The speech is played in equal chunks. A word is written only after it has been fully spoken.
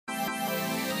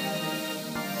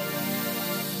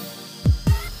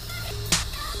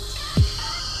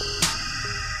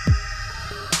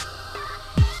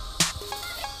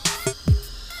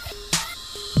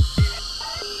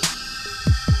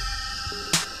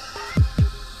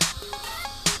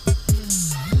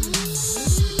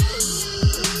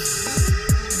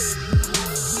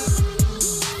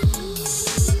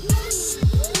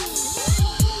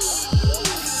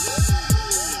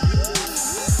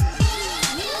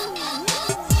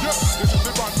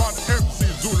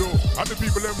And the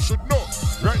people them should know.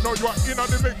 Right now you are in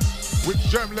the mix with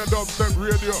Gemle Dubstep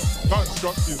Radio.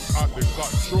 Construct is at the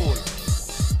control.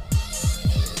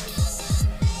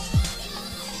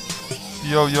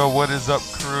 Yo, yo, what is up,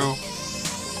 crew?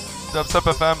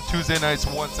 Dubstep FM Tuesday nights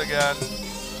once again.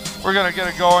 We're gonna get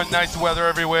it going. Nice weather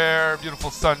everywhere. Beautiful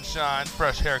sunshine.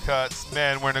 Fresh haircuts.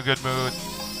 Man, we're in a good mood.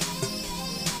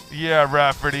 Yeah,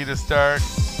 rap ready to start.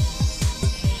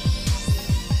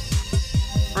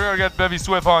 We're gonna get Bevvy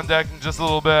Swift on deck in just a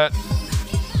little bit.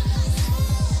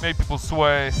 Make people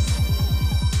sway.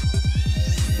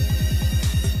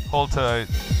 Hold tight.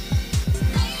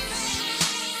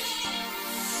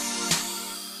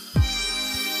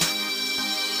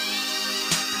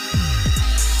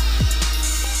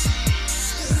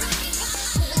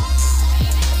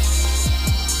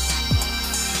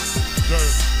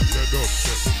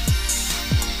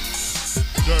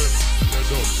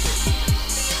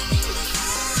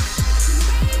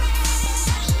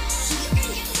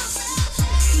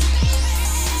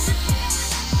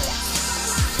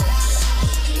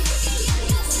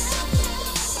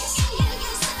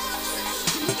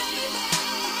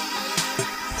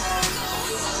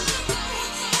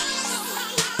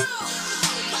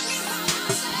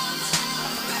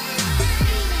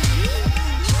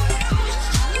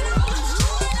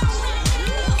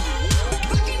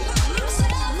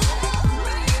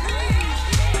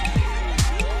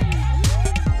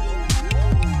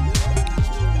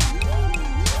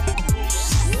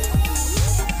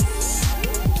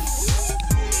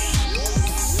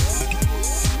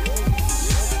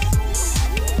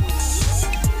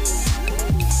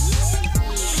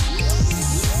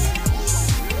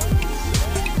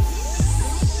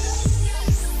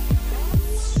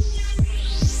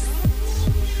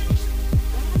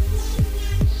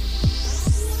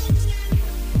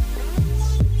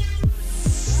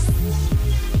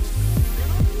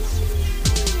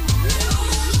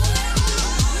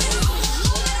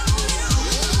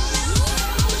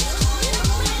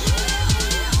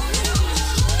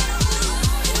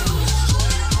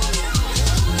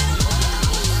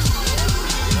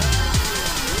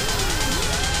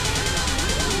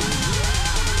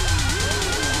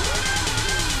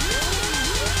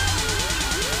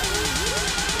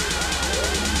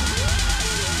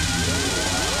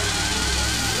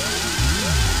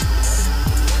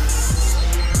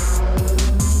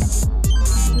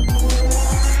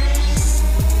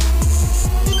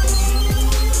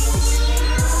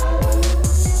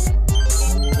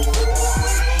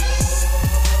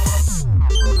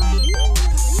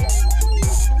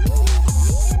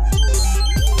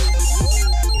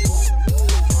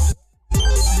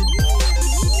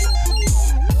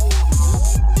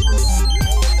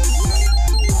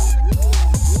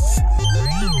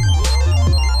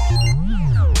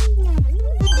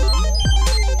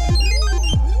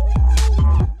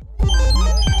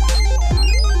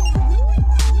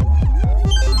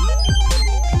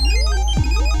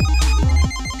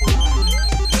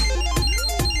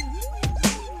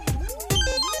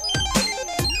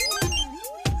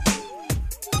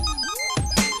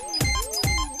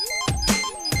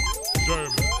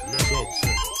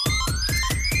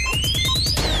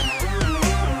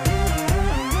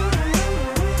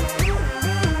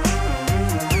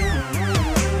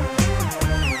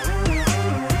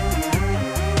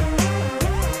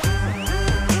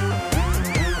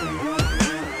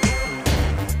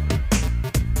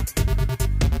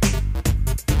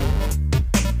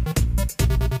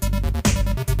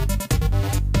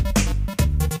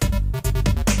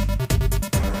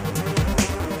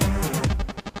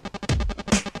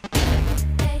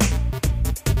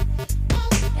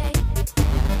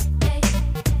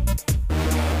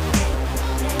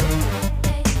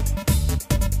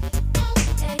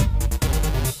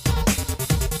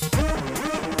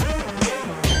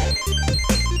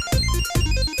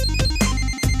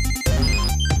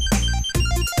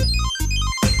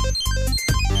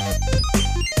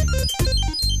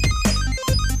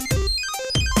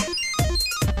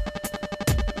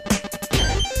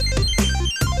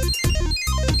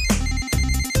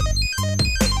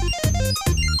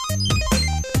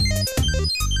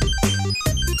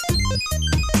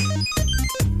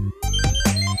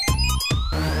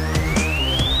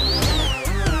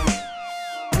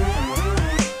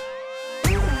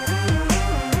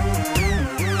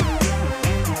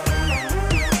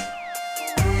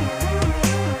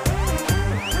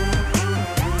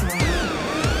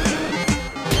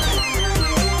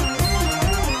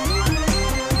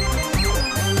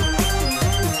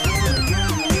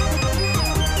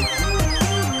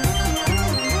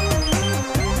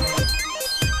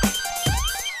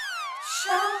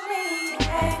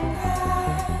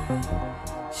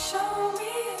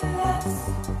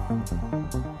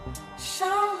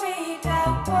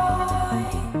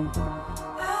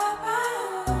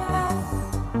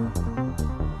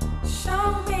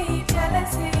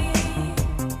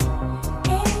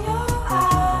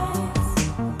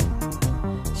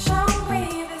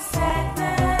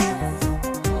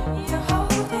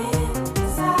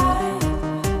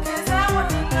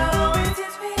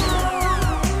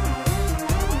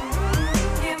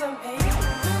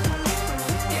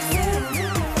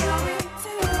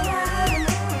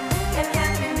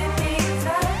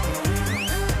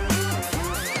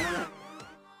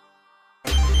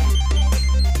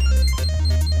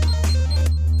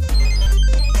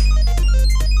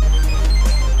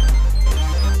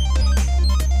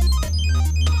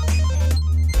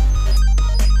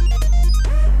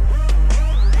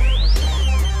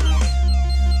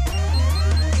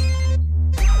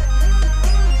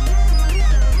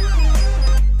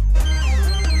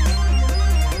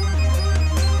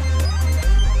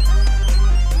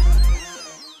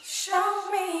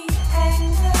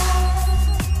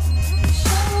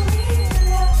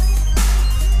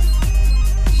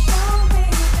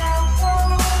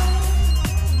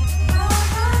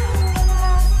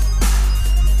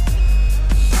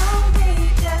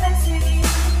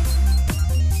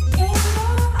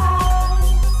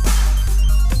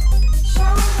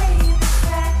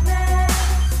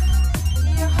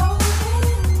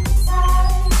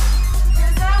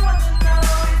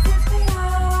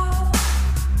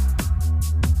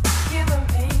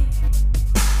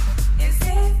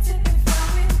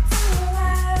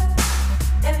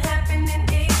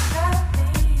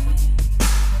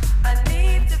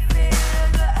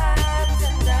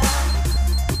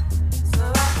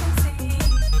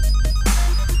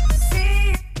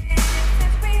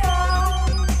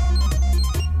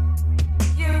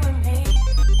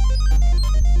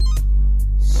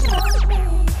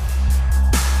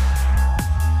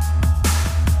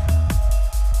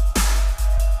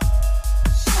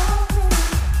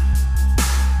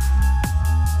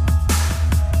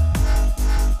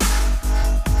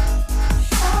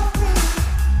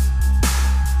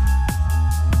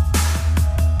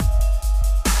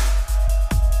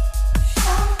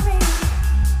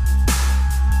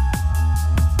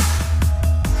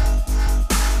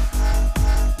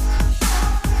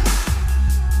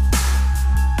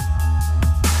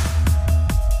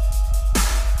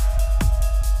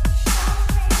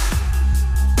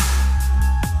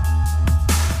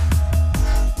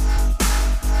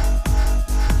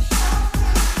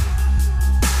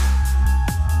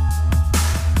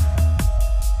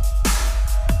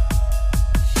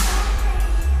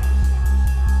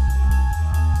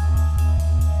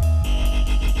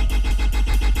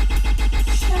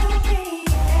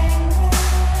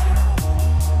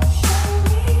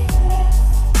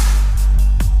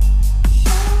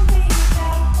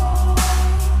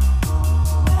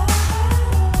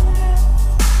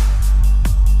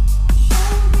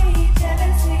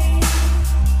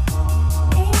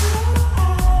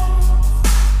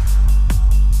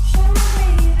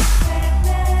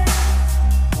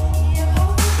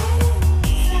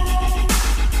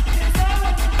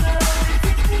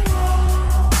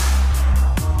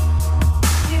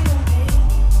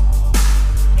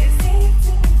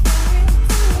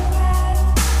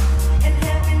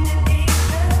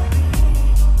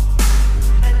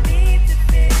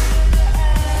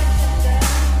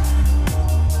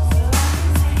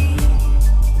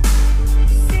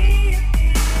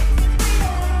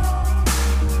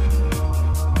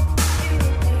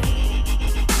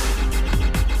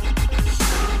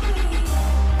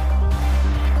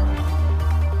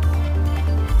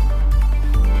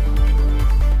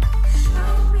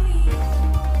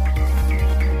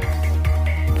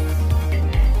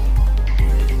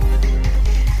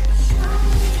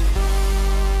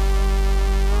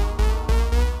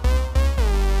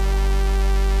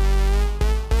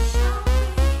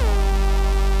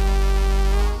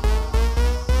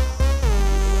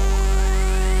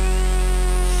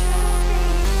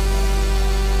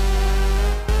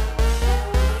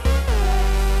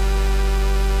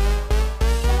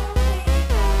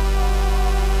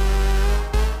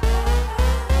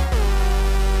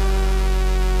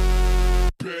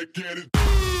 get it.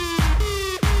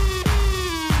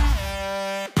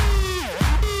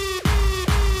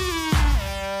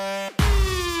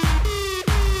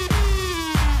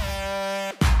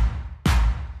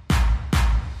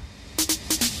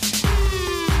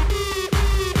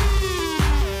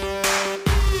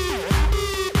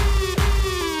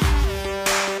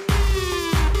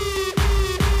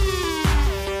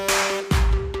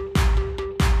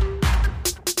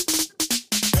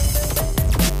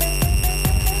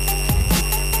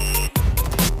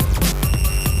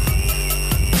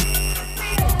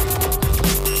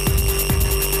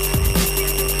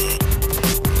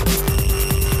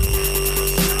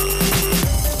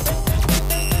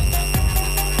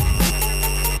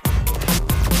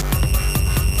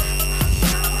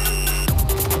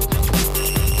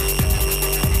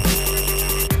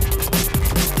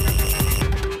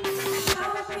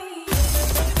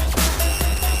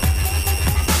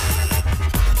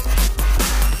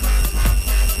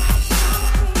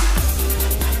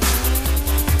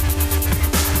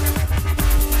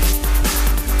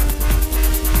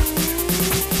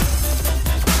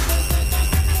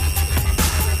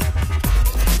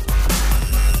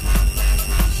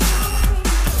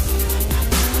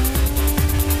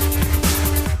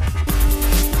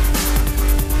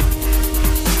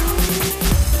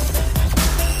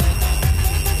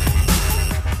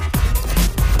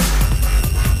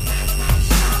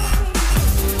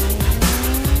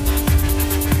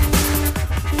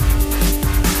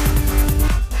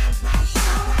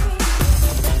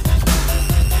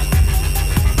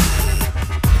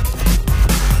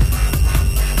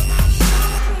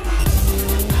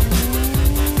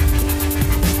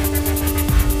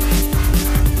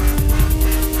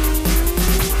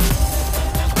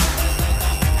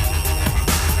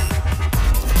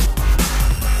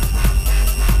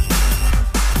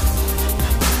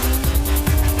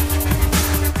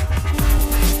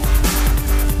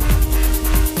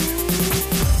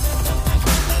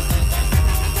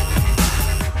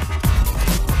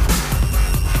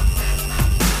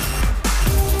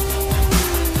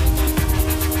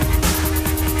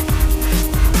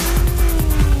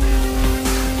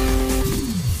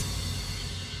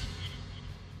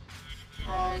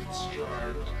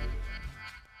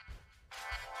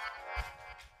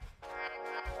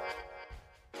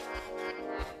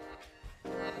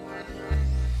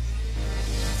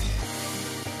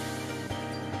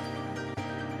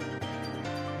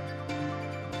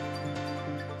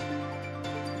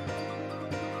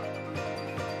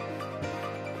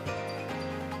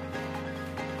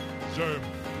 Jam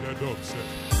le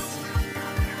Dubstep.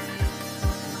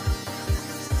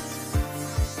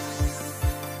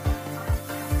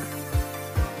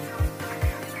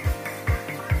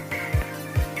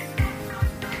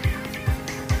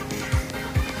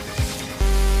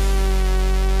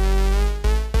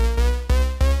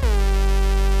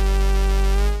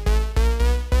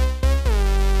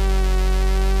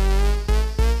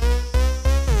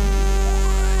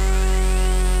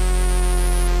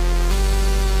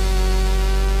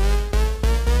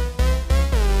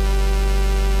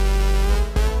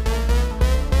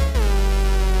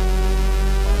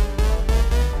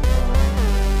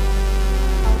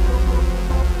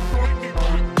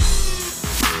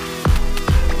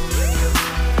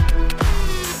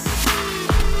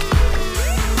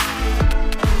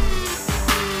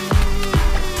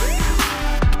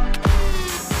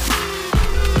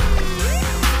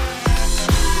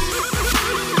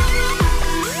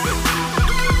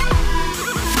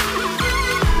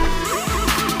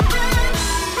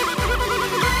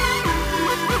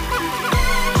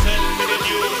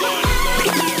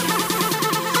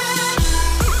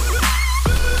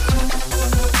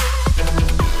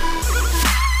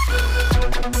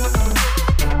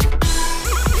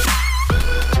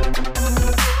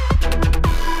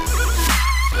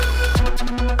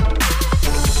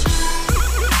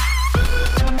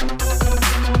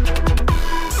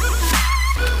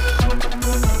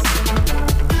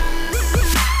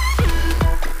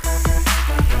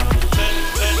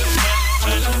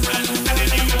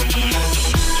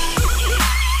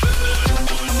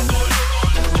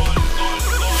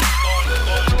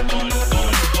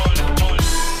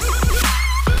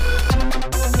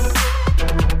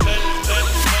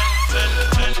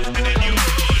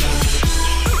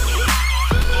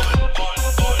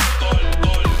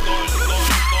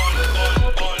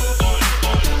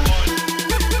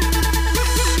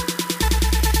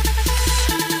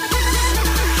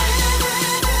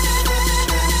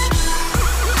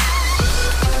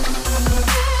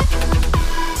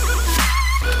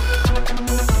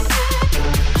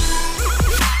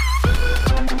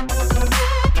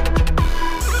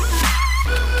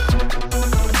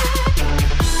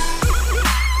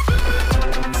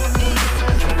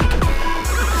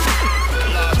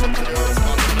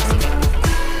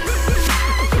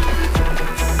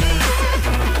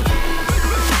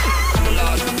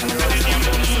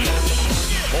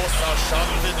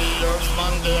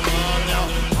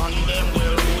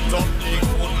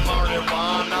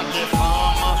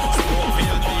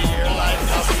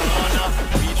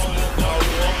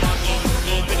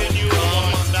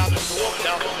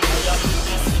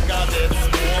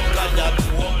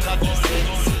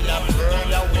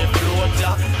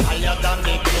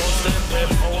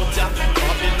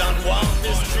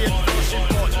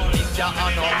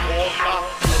 and no poker.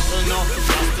 Settle no,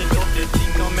 just it up the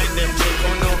thing, no make them check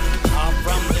on no. Half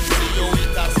from them see you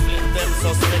with a split them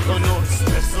suspect on no.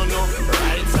 Stress on no,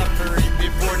 rights are free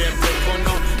before them take on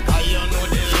no. I you know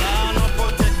the law no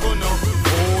protect on no.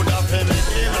 Food up and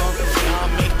make it no,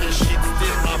 can't make the shit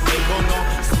still a fake on no.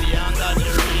 Stay under the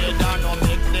radar, no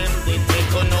make them they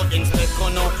take on no. Inspect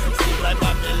on no, see like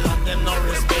Babylon them no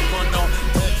respect on no.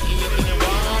 Take it in the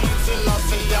one, till I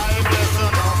say I bless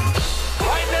on no.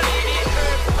 Finally the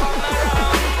earth come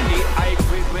around. The high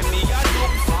grade when me a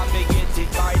look for me get it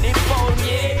by the phone,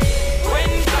 yeah.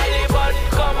 When Taliban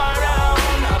come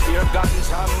around, a beer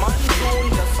ganja man tune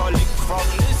just a lick from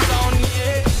the sound,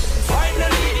 yeah.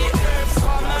 Finally the earth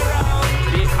come around.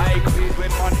 The high grade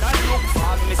when man a look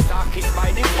for me stock it by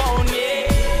the phone,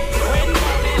 yeah. When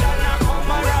Babylon a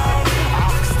come around,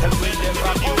 ask them where them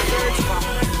rock you search for.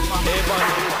 Never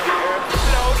the earth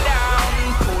slow down.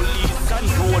 Police and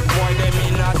road boy them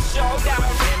in a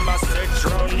showdown. Them a search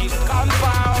round the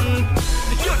compound.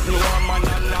 You know a man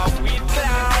and a weed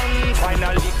clown. Find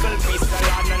a little piece of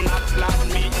land and a plant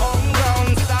me on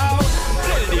ground south.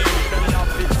 Tell the youth them not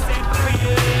fit set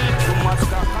real. Too much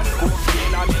crack and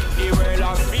cocaine and make the world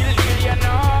a feel ill, you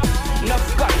know. Enough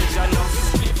ganja, enough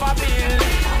slip a bill.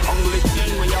 Only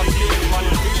thing we have live on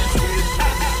real skill.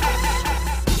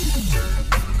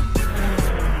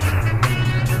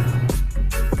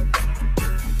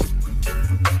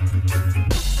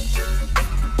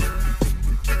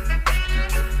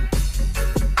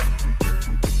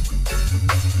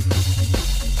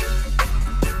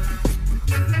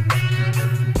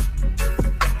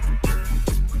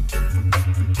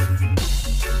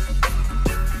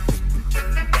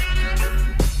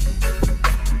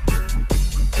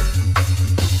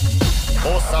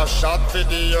 Shot for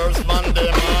the earth, man,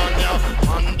 them on ya.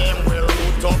 And them will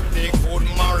root up the good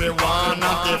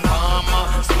marijuana. The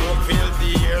farmer smoke fill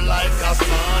the air like a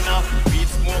sauna. Weed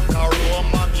smoke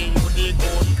aroma, give you the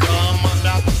good karma.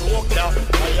 That choke ya,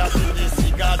 fire to the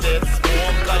cigarette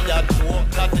smoke. Ya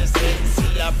choke ya, the sense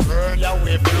ya burn ya,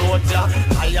 we float ya.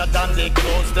 Higher than the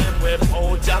clothes, them we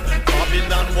out ya.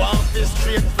 Babylon want the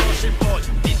straight flush it out.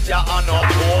 Did ya on a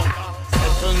walk?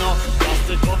 Settle no,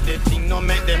 plastic up the thing, no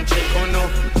make them check on no.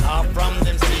 Half from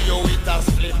them see you with a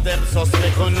split them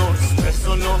suspect on no. Stress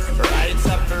on no, rights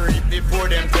are free before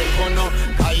them take on no.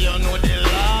 Cause you know the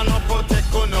law no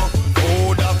protect on no.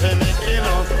 Food up and make it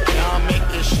no, can't make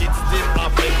the shit still a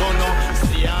fake on no.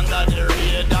 Stay under the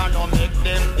radar, no make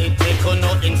them they take on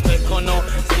no. Inspect on no,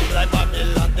 see like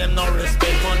Babylon them no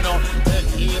respect on no.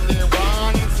 Take it the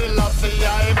one, till I say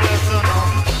I bless on no.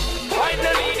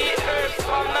 Finally the earth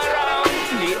come around.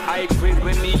 The high grade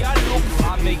when me a look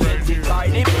for me get it by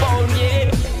the phone,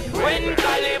 yeah. When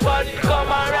Taliban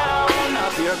come around, a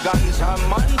beer ganja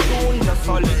man tune just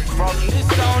a lick from the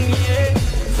sound, yeah.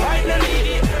 Finally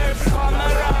the earth come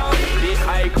around. The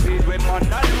high grade when man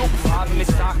a look for me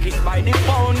stock it by the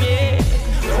phone, yeah.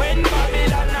 When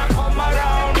Babylon a come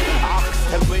around, ask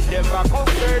them where them a go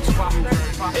search for.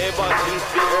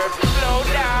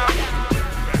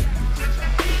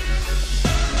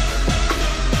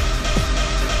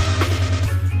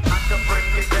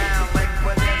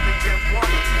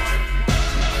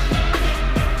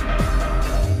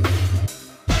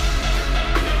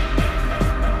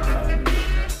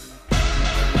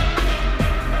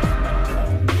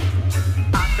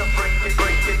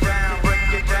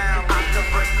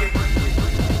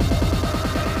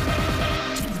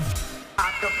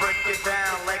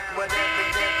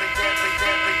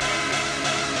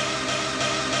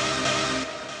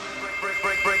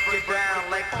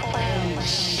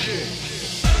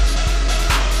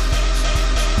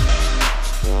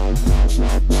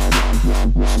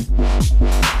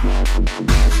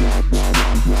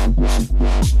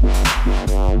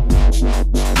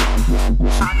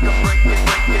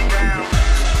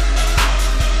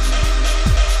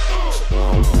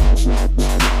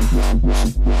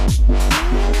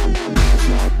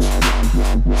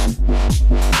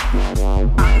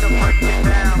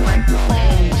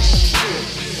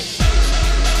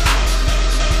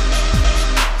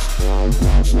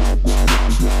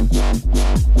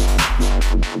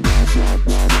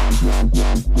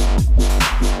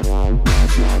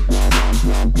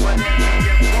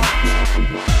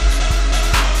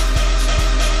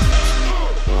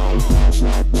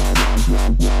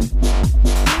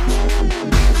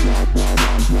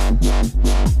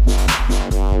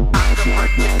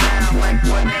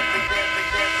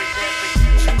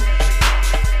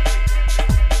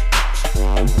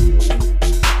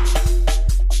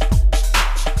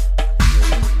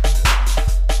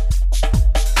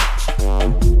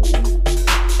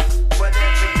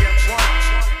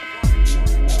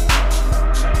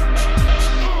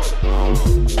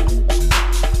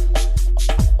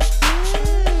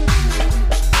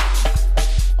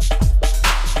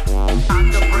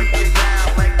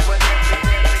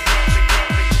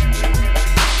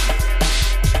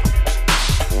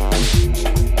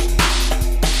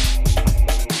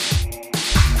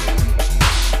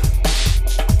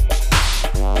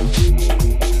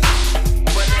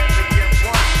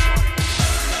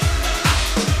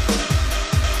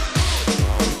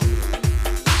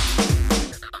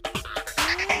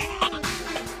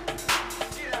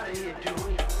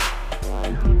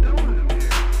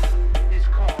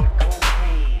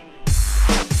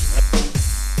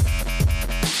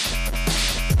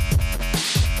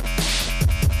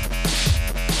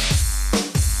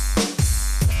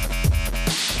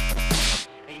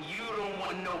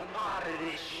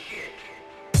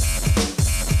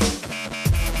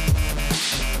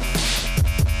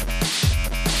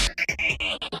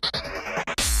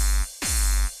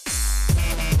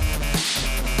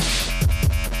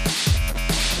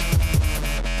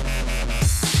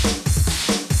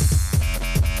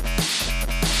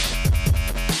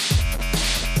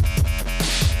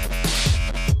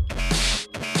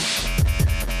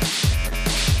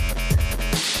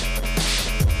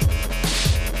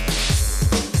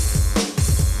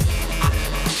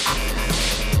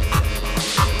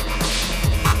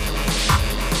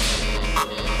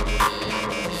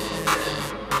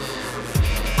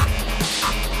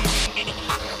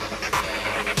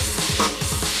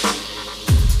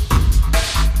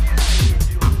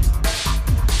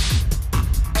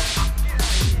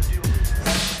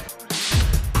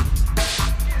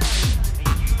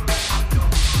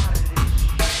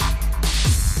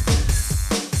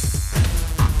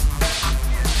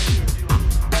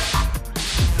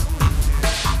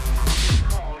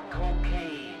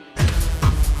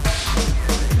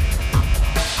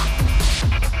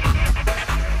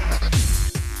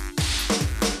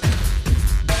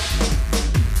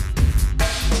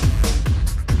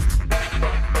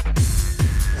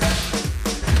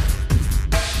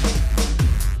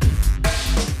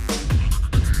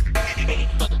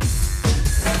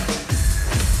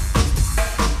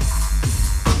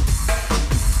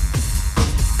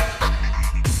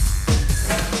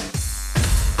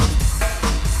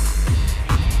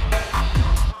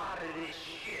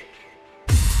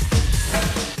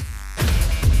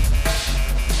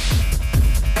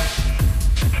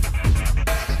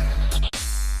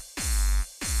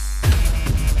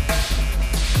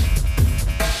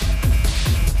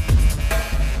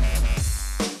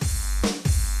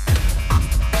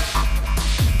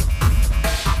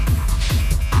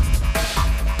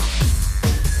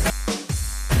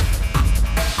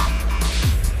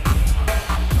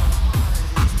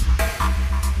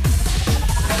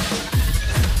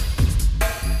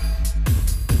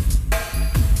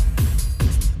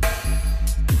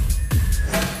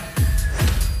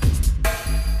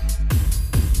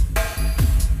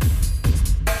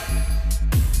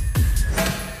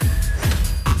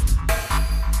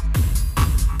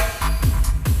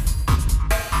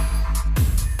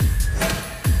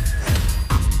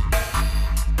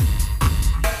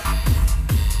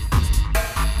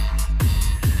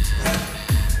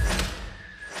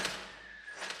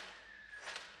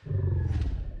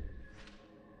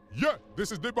 This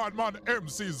is the bad man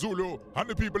MC Zulu, and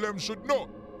the people them should know.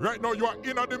 Right now you are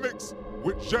in the mix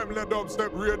with Gemle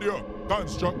Dubstep Radio.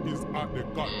 Construct is at the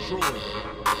control.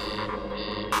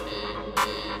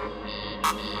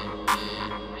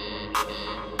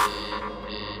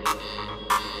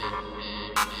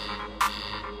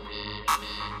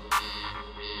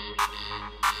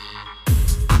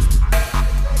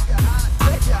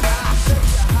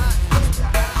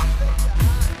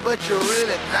 But you're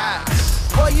really not.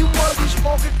 Boy, you must be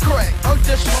smoking crack, I'm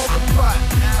just smoking pot.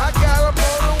 I got a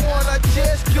motor one, I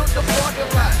just killed the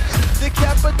parking lot.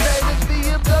 Decapitated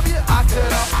BMW, I cut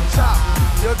off the top.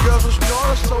 Your girls was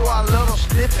snoring, so I let them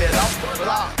sniff it off the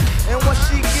block. And when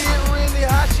she get really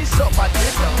hot, she suck my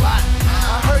dick a lot.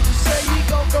 I heard you say you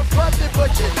gon' confront it,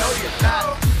 but you know you're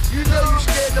not. You know you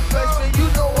scared the face, man,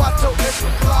 you know I told extra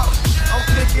clout. I'm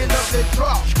picking up that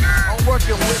drop, I'm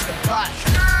working with the pot.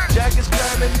 Jack is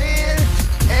coming in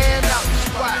and out the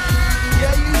spot.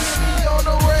 Yeah, you hear me on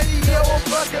the radio, I'm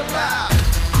fucking loud.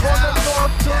 Corner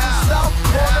north to the south,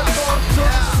 corner north to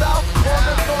the south,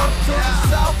 corner north to the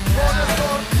south, corner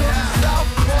north to the south,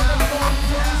 corner north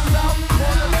to the south,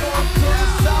 corner north to the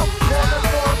south, corner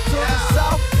north to the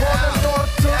south, corner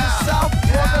north to the south,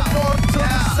 corner north to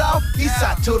the south, east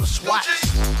side to the SWAT.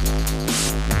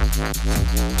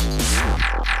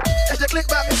 That's the click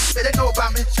about me, they know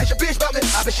about me. That's your bitch about me,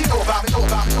 I bet she know about me, know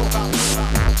about me, know about me,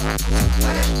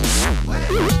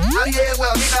 I be here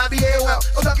well, nigga, I be here well.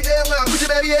 I'm talking here well, put your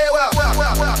baby here well.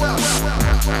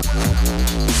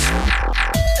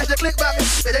 That's the click about me,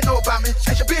 they know about me.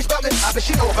 That's your bitch about me, I bet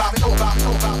she know about me, know about me,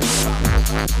 know about me.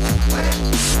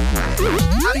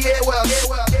 I be here well, here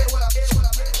well, here well, here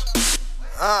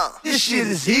well. This shit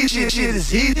is easy, this shit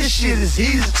is easy, this shit is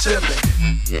easy to me.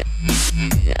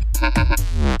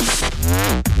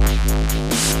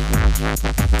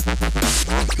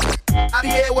 I be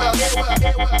here well, here well,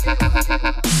 here well, here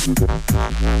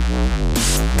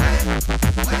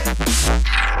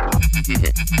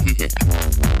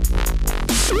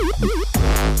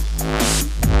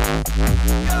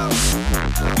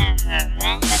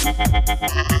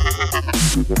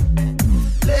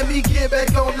Let me get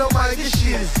back on the mic, this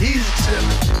shit is easy to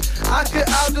me. I could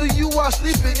outdo you while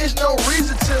sleeping, it's no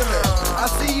reason to me. I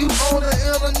see you on the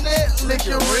internet,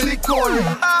 looking really corny.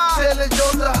 Telling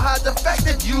jokes to hide the fact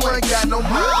that you ain't got no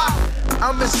money.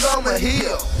 I'm in Summer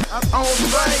Hill, I'm on the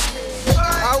bank.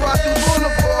 I rock the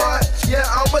boulevard, yeah,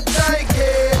 I'm a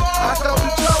tankhead. I come to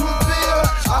Troubleville,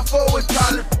 I fought with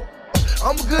Cali.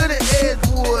 I'm good at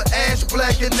Edgewood, Ash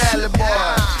Black and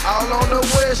Alabama. All on the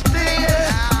West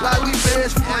End, like we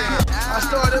best friends. I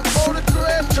started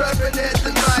photograph trapping at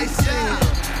the night scene.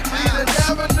 Cleveland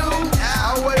Avenue,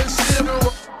 I waited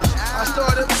civil. I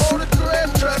started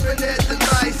photograph trapping at the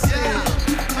night scene.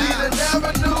 Cleveland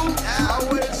Avenue, I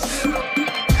waited civil.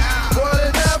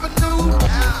 Gordon Avenue,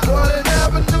 Gordon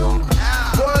Avenue,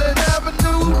 Gordon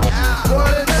Avenue,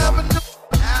 Gordon Avenue,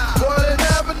 Gordon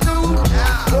Avenue,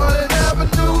 Gordon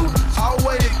Avenue. I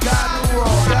waited, got it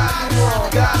wrong, got it wrong,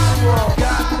 got it wrong,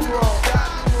 got it wrong, got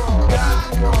it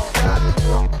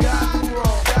wrong, got it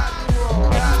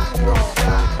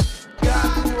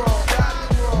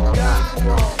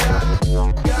wrong, got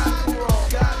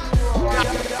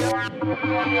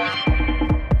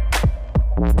it wrong, got it wrong, got it wrong, got it wrong, got it wrong, got it wrong,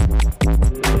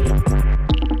 got it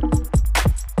wrong, got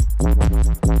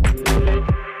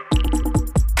it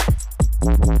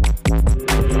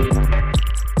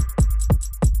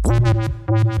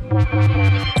wrong, got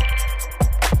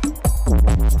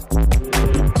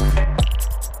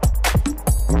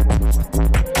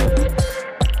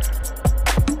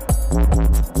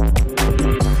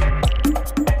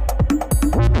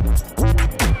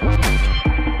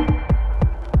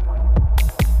it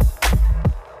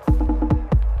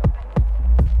wrong.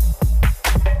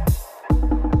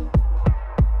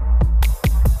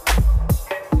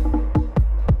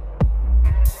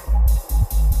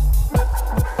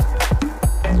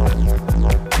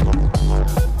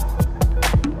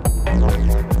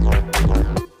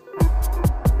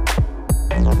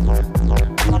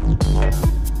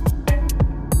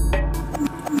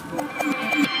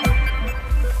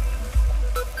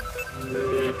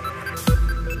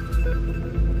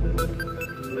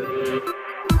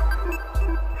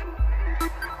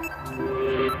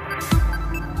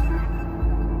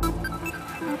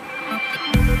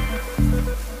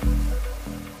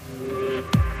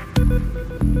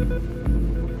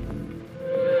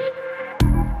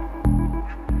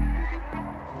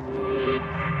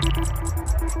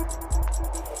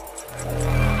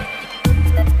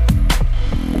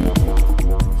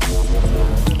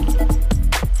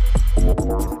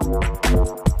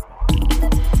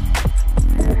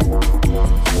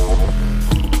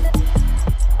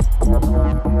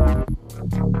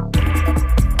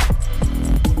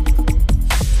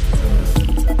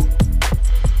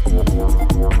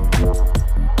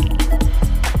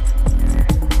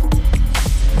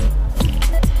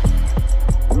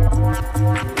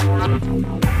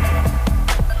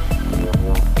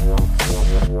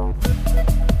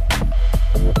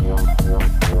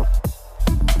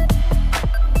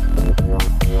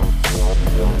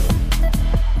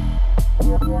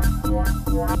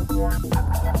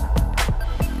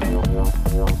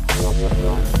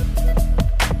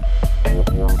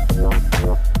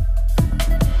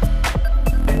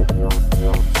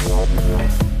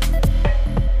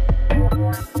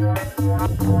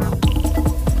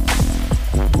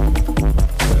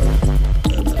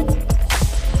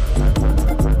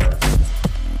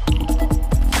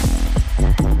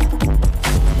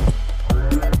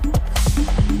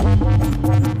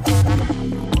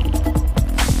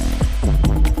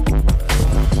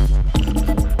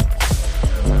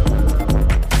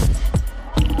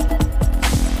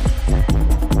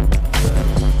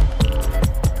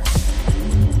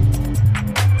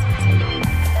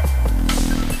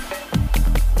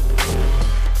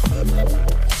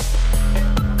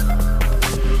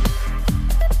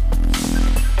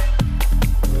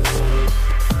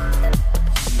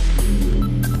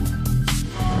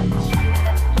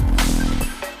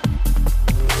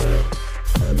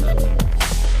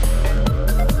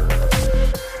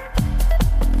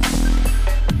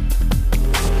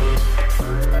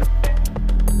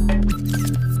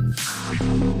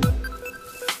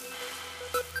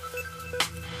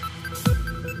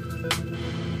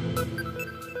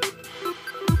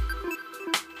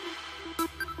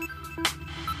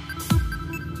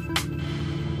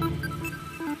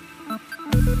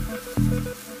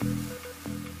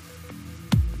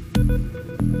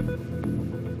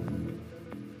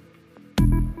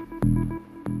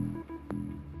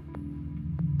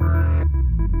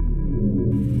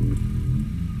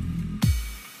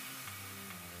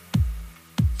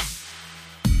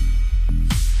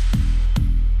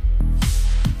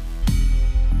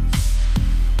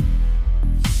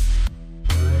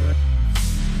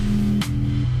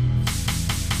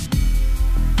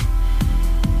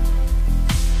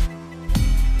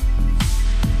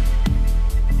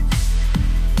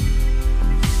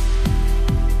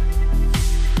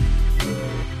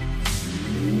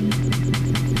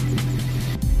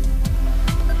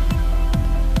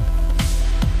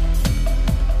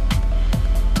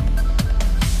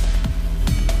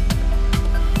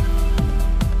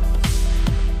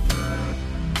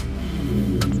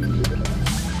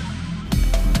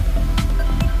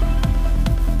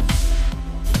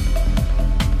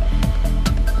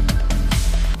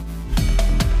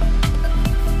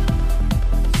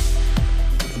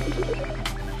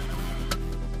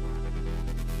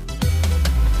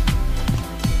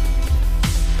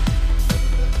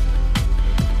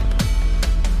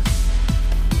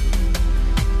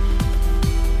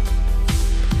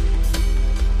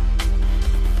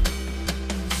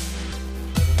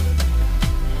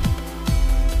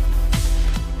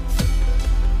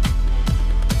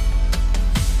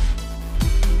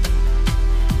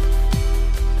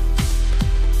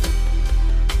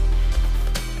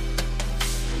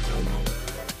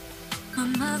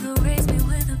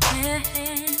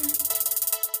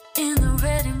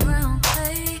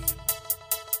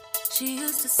 She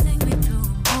used to sing me through the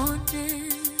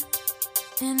morning,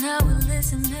 and I would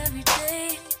listen every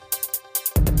day.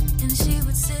 And she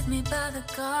would sit me by the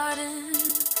garden.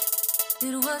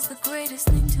 It was the greatest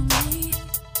thing to me.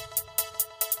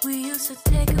 We used to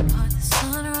take apart the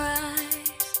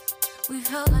sunrise. We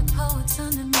felt like poets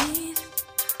underneath.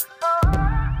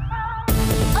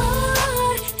 Oh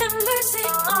Lord, have mercy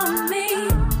on me,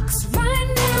 'cause right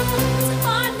now it's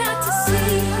hard not to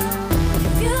see the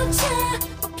future.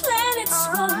 Where planets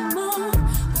won't move,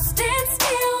 we'll stand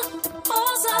still, the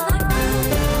poles are like glue.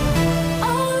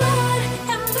 Oh Lord,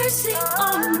 have mercy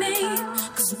on me,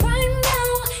 'cause right now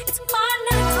it's hard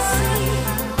not to see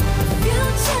the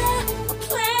future. Where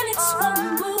planets won't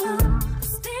move,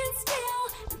 we'll stand still,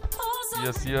 the poles are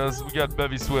like glue. Yes, we got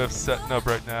Bevvy Swift setting up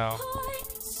right now.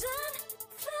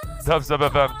 Dubstep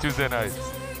FM Tuesday nights.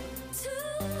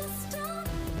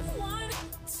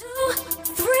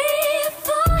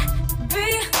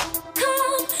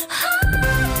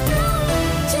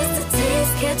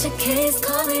 Catch a case,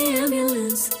 call the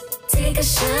ambulance. Take a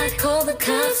shot, call the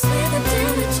cops, pay the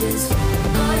damages.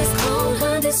 Heart is cold,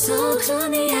 mind is sold,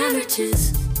 join the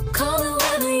averages. Call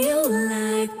whoever you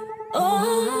like.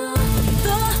 Oh,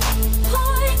 the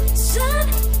poison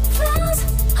flows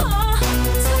are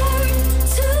turned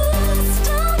to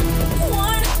stone.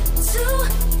 1, 2,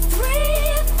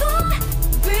 3, 4,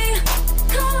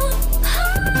 become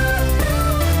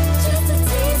just a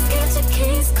taste, catch a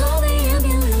case, call the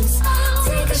ambulance.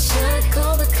 Take a shot,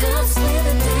 call the cops, pay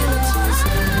the damages.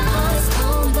 Heart is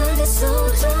cold, mind is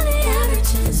sold, join the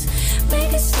averages.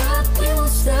 Make it stop, we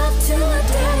won't stop till our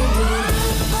daddy did.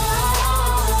 Oh,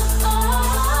 oh,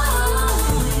 oh.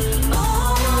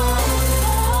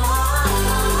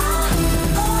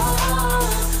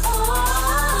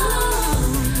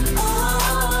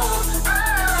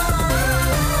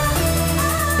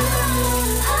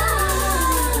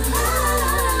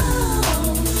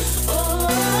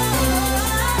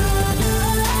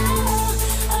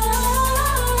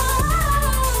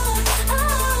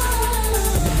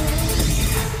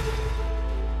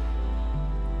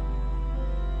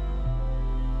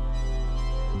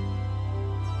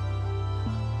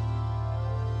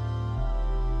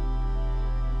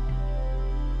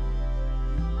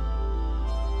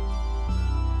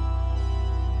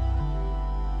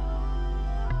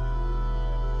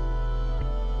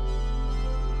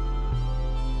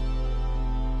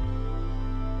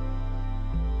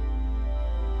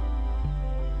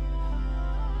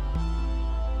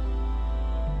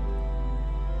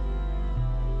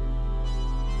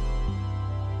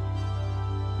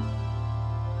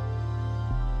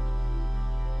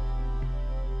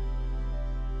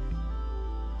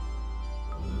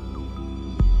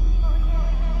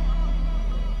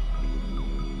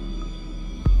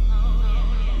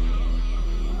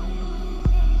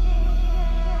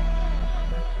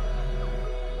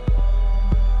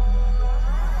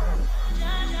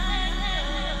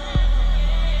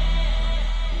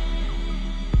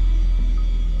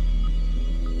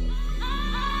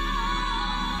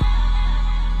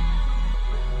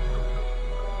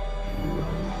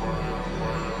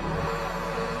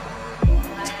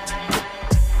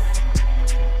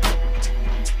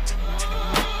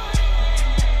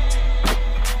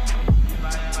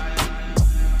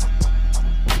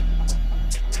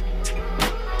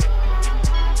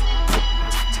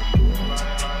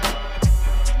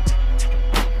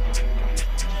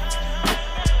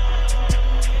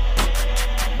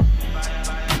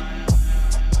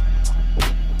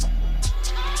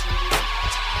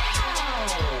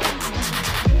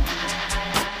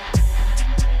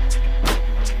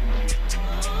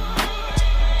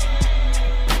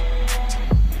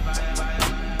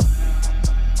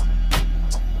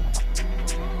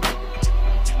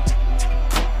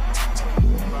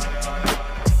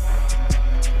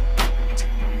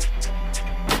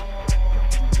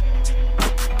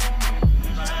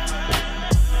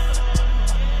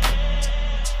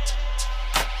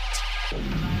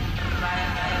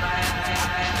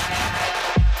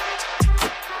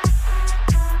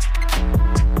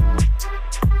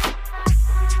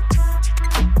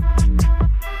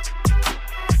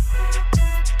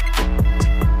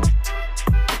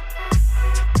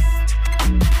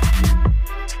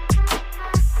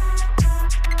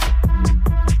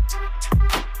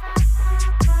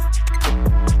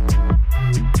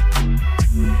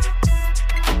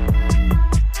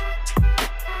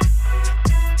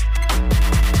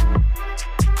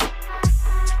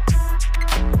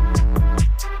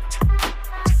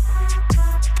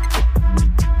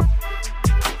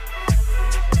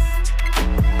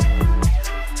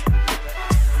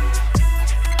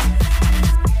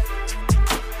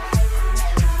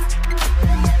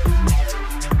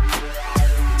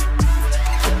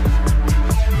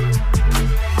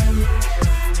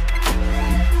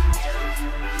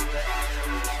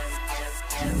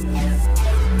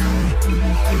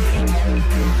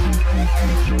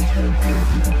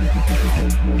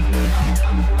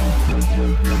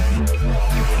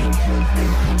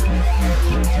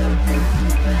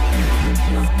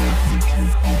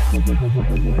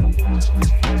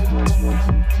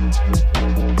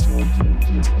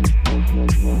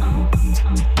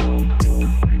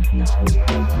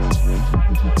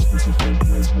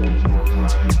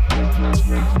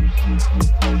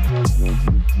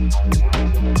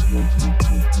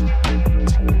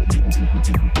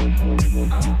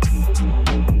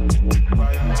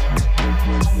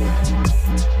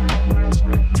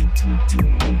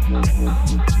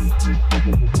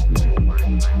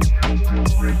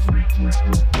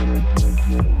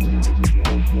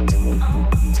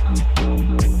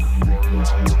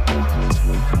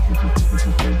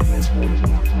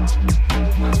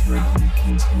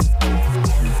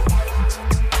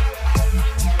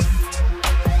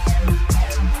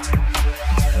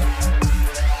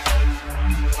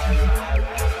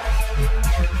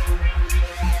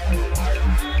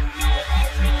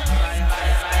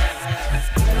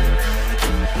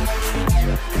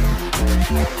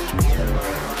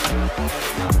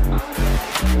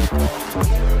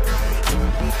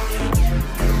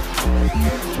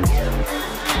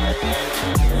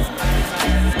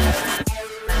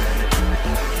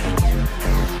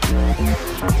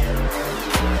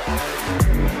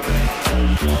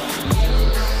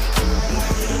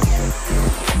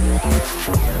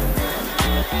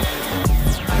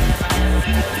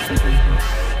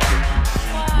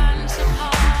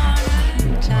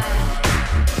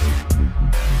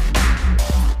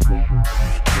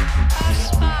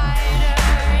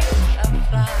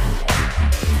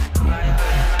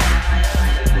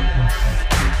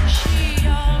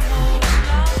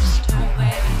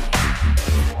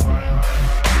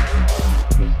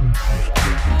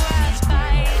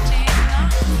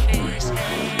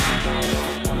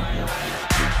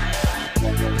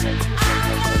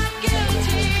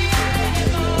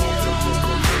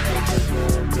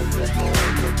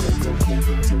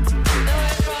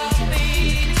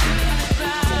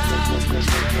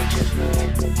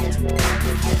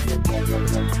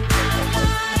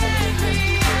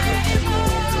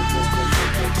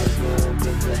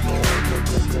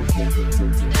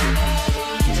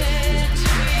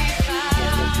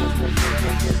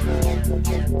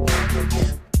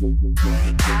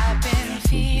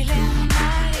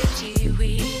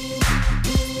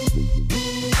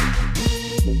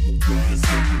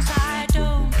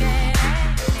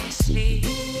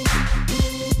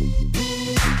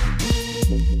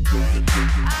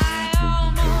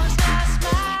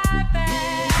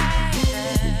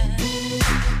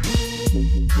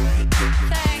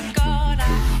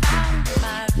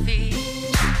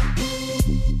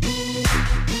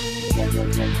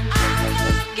 I'm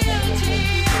not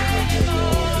guilty anymore.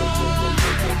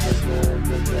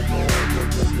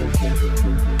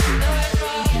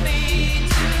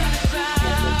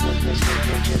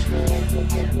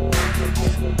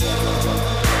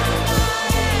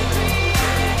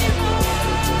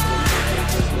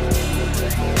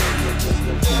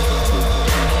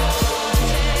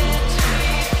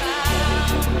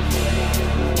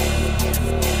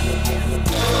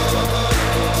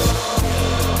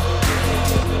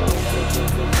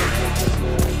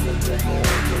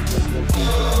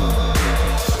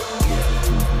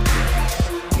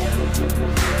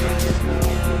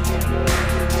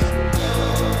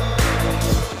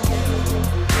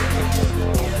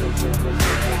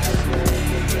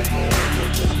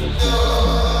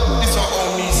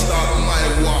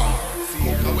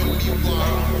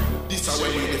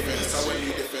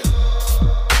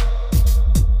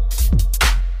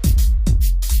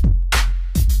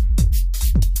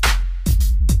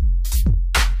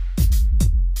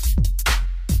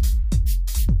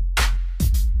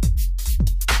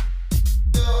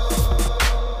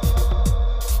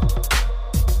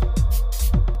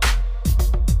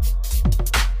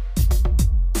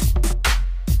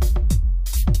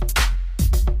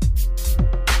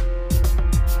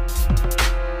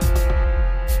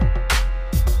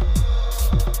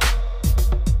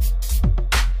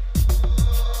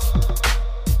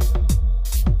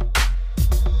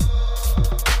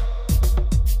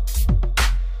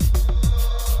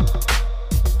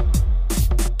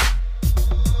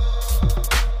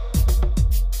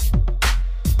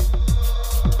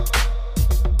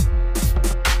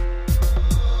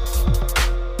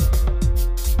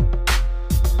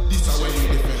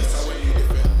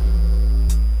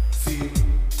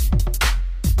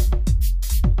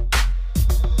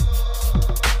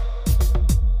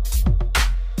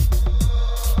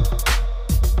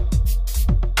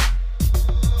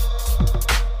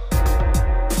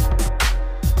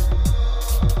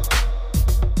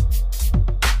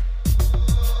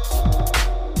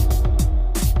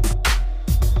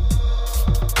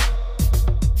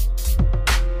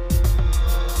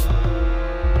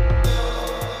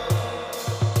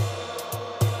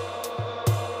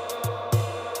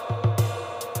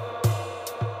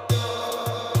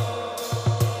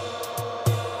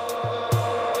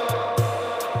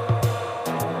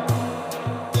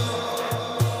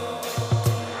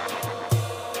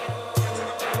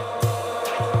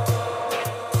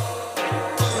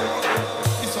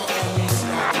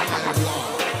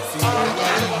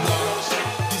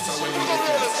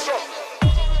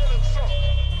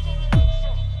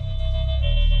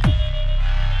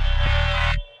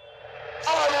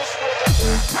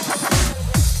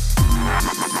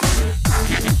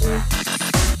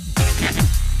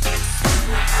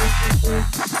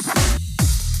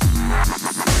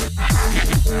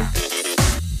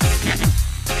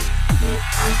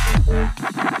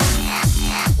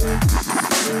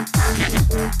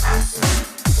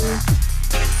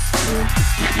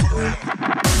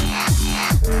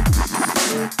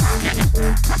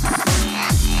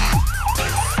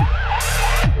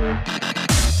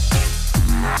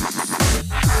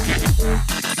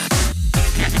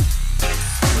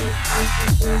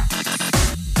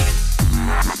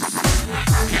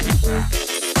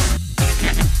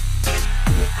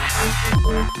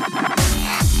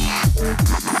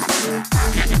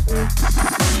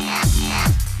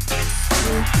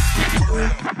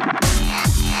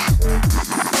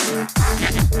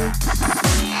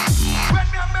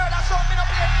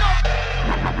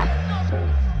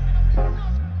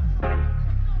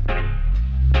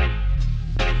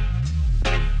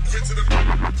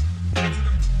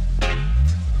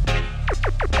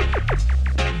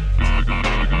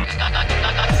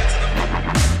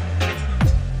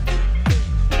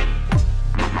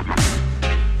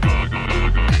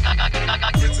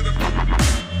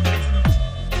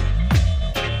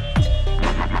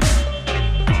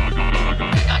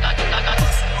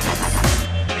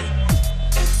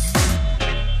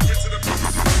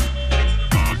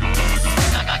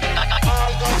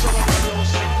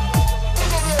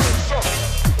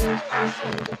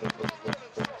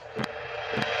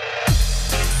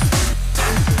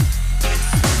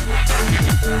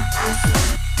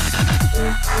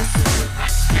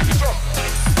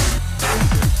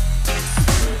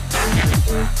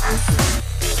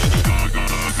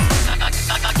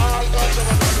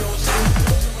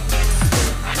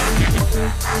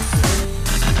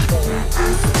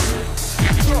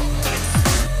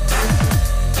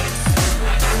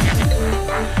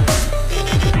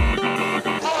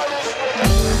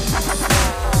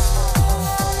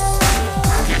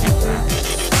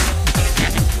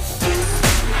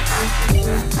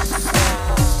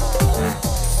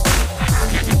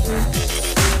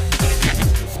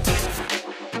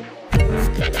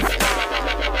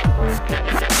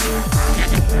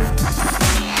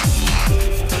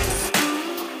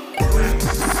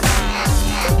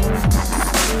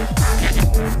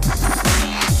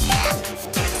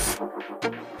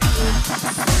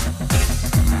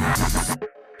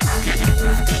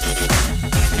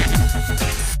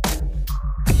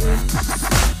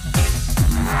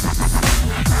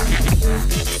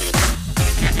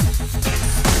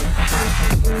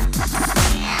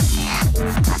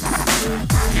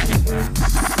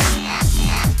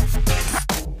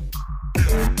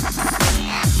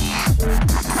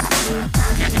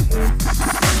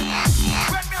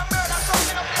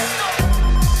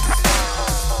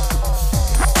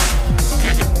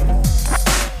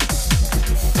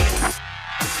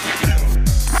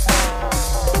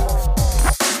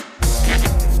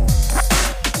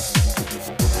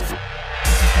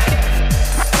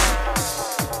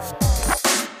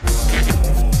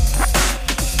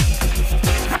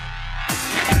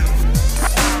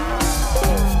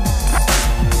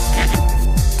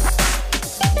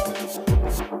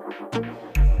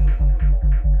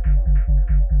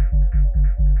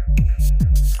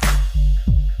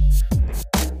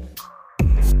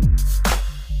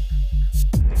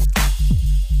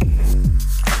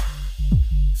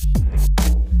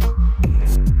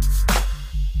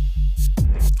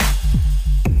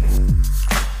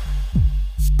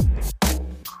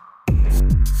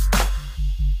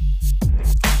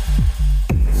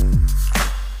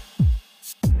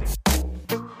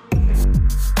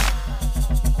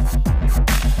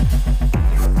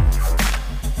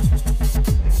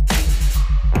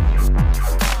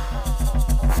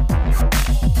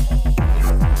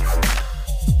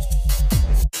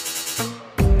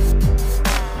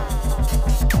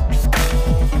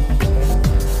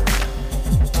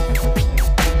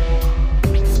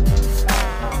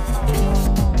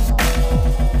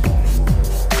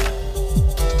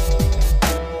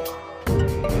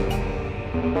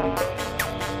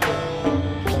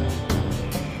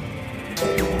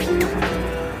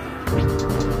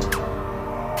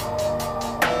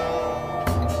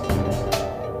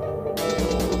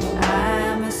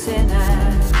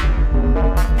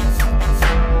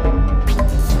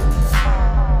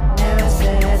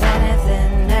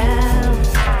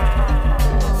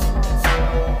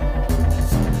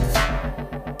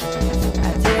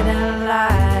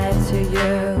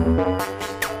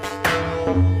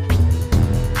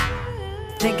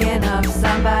 thinking of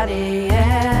somebody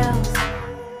else.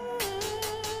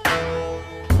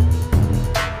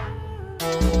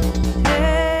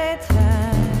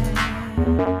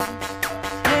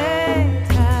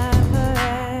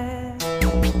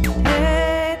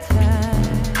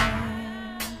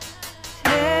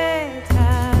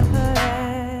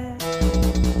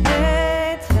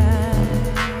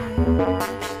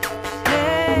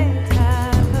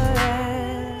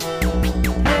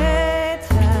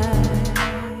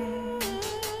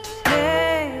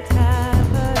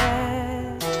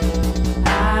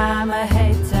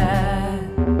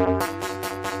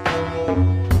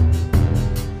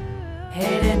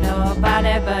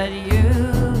 But you,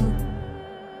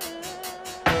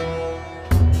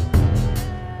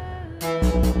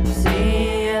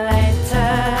 see you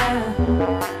later.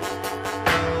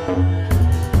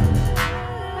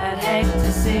 I'd hate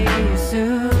to see you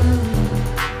soon.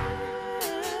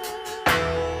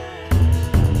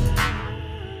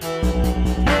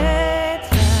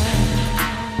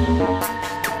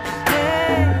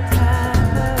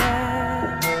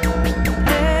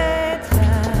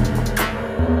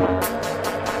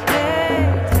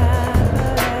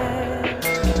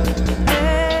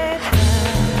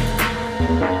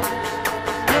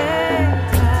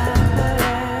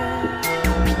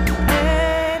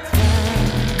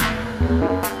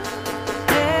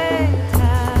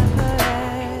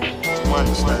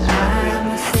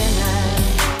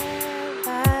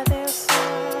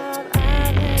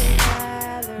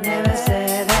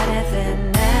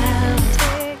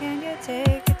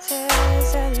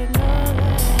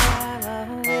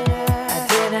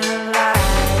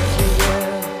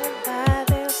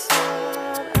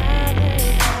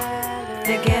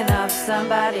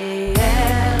 Somebody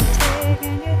else,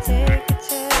 taking you take a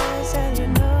chance, and you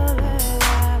know that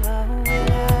I'm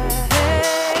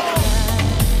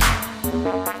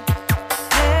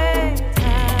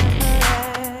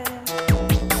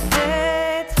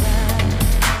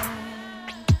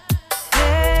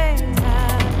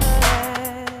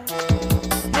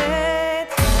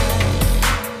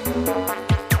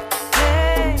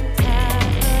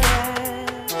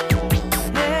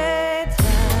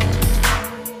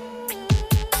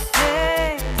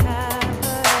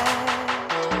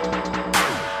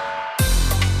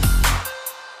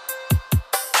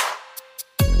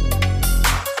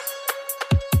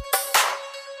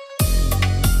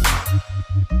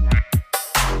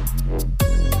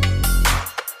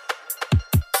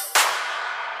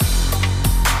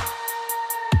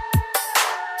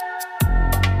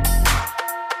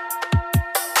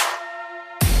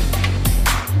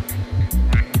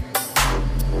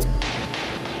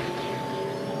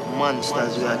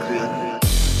monsters we are creating.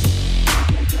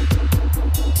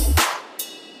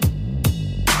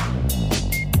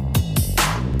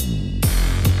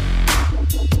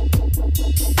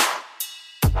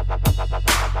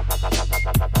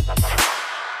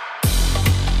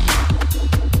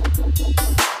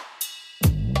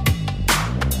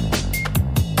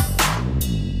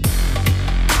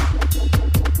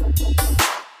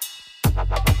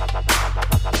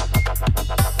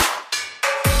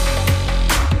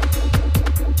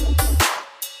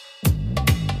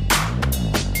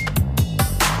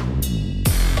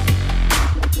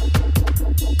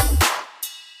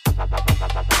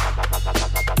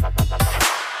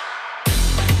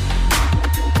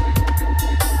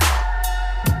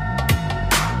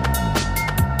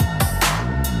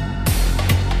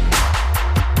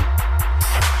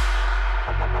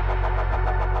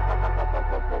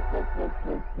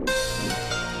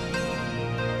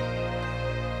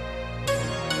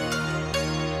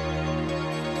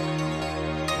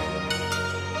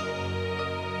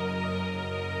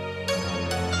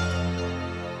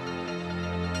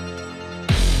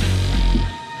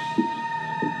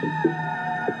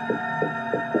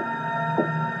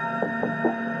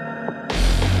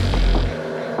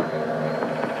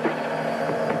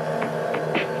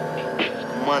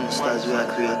 Monsters we are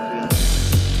creating.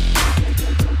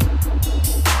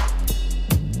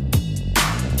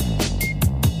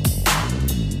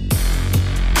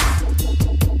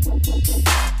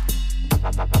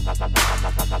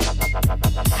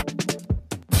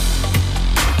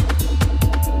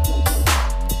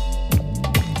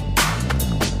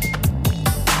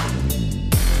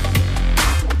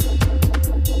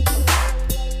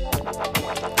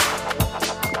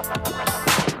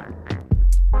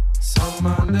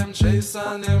 Them chase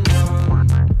and them run.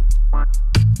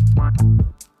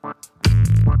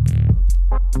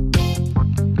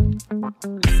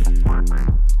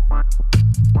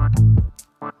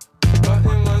 But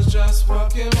he was just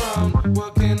walking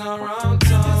around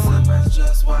town. He was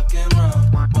just walking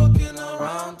around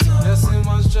town.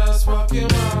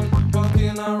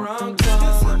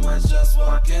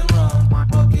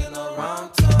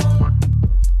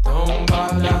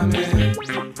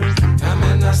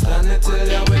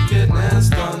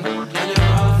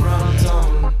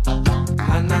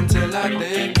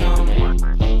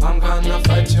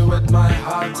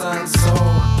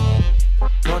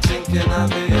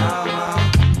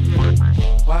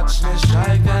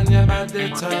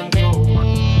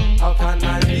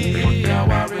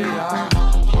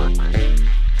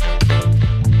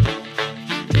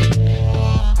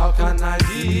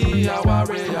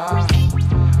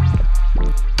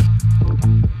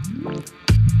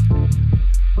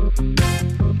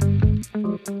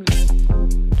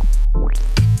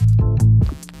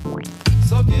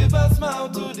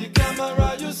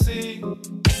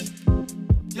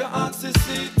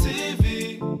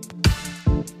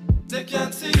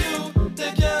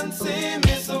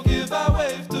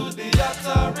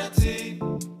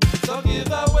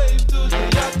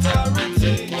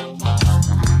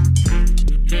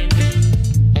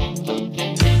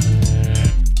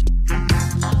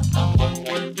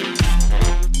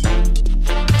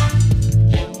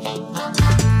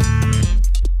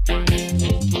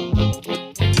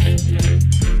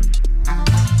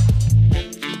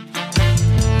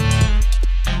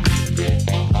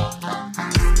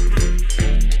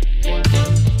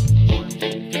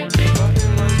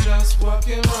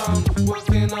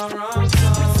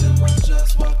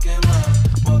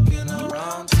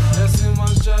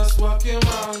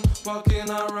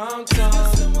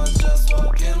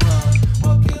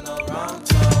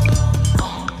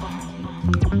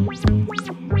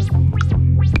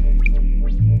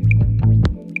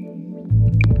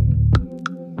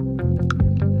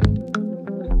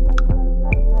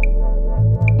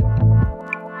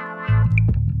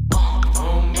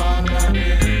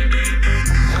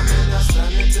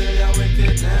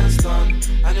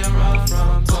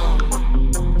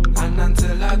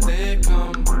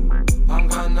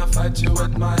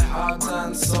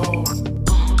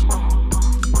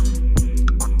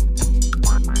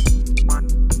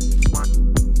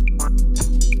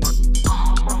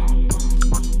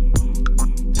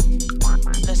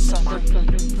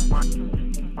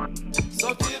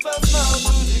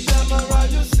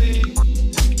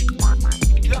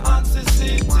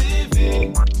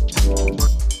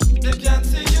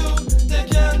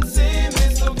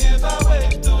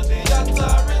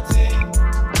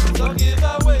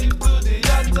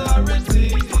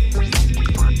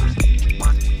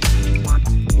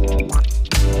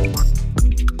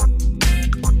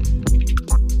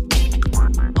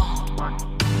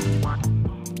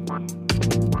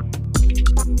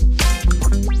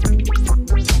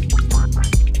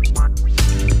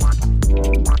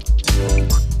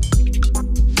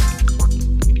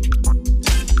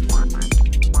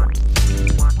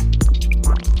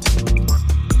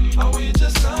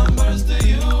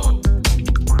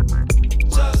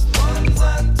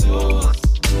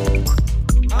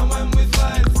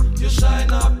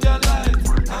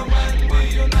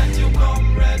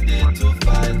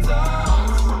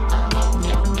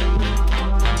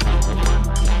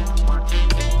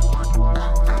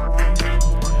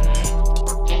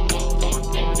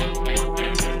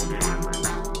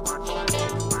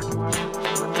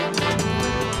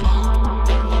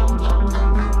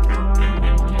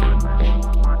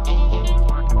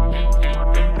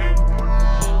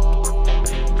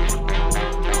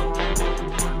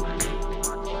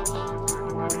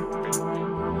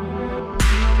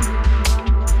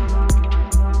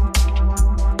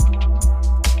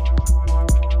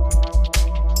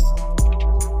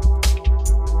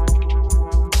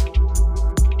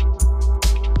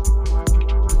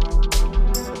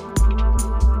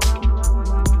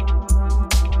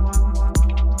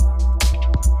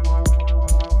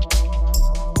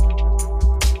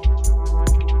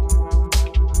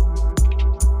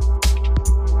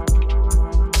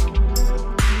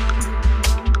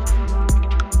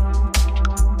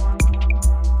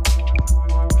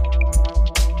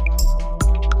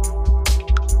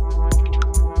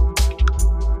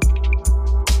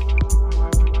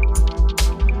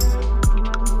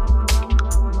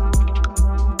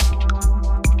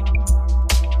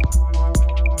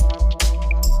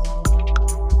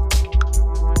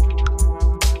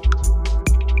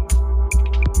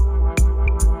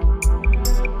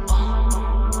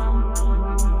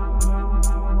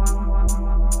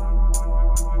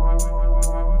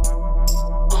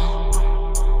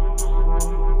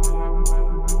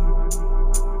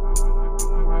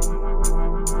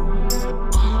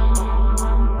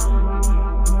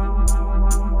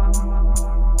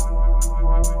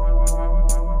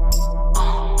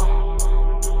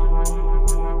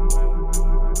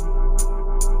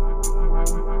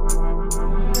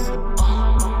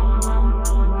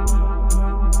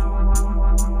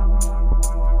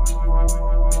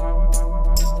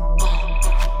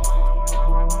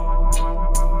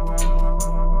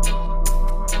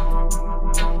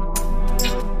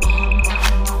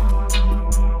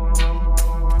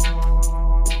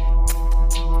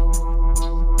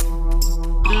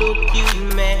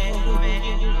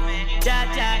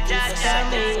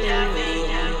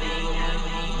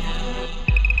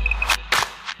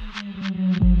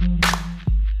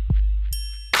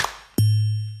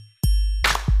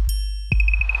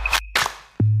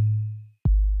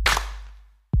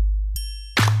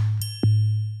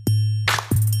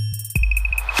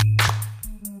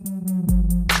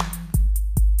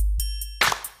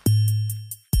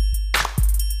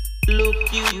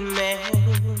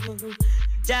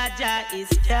 Jaja is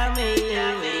jamming.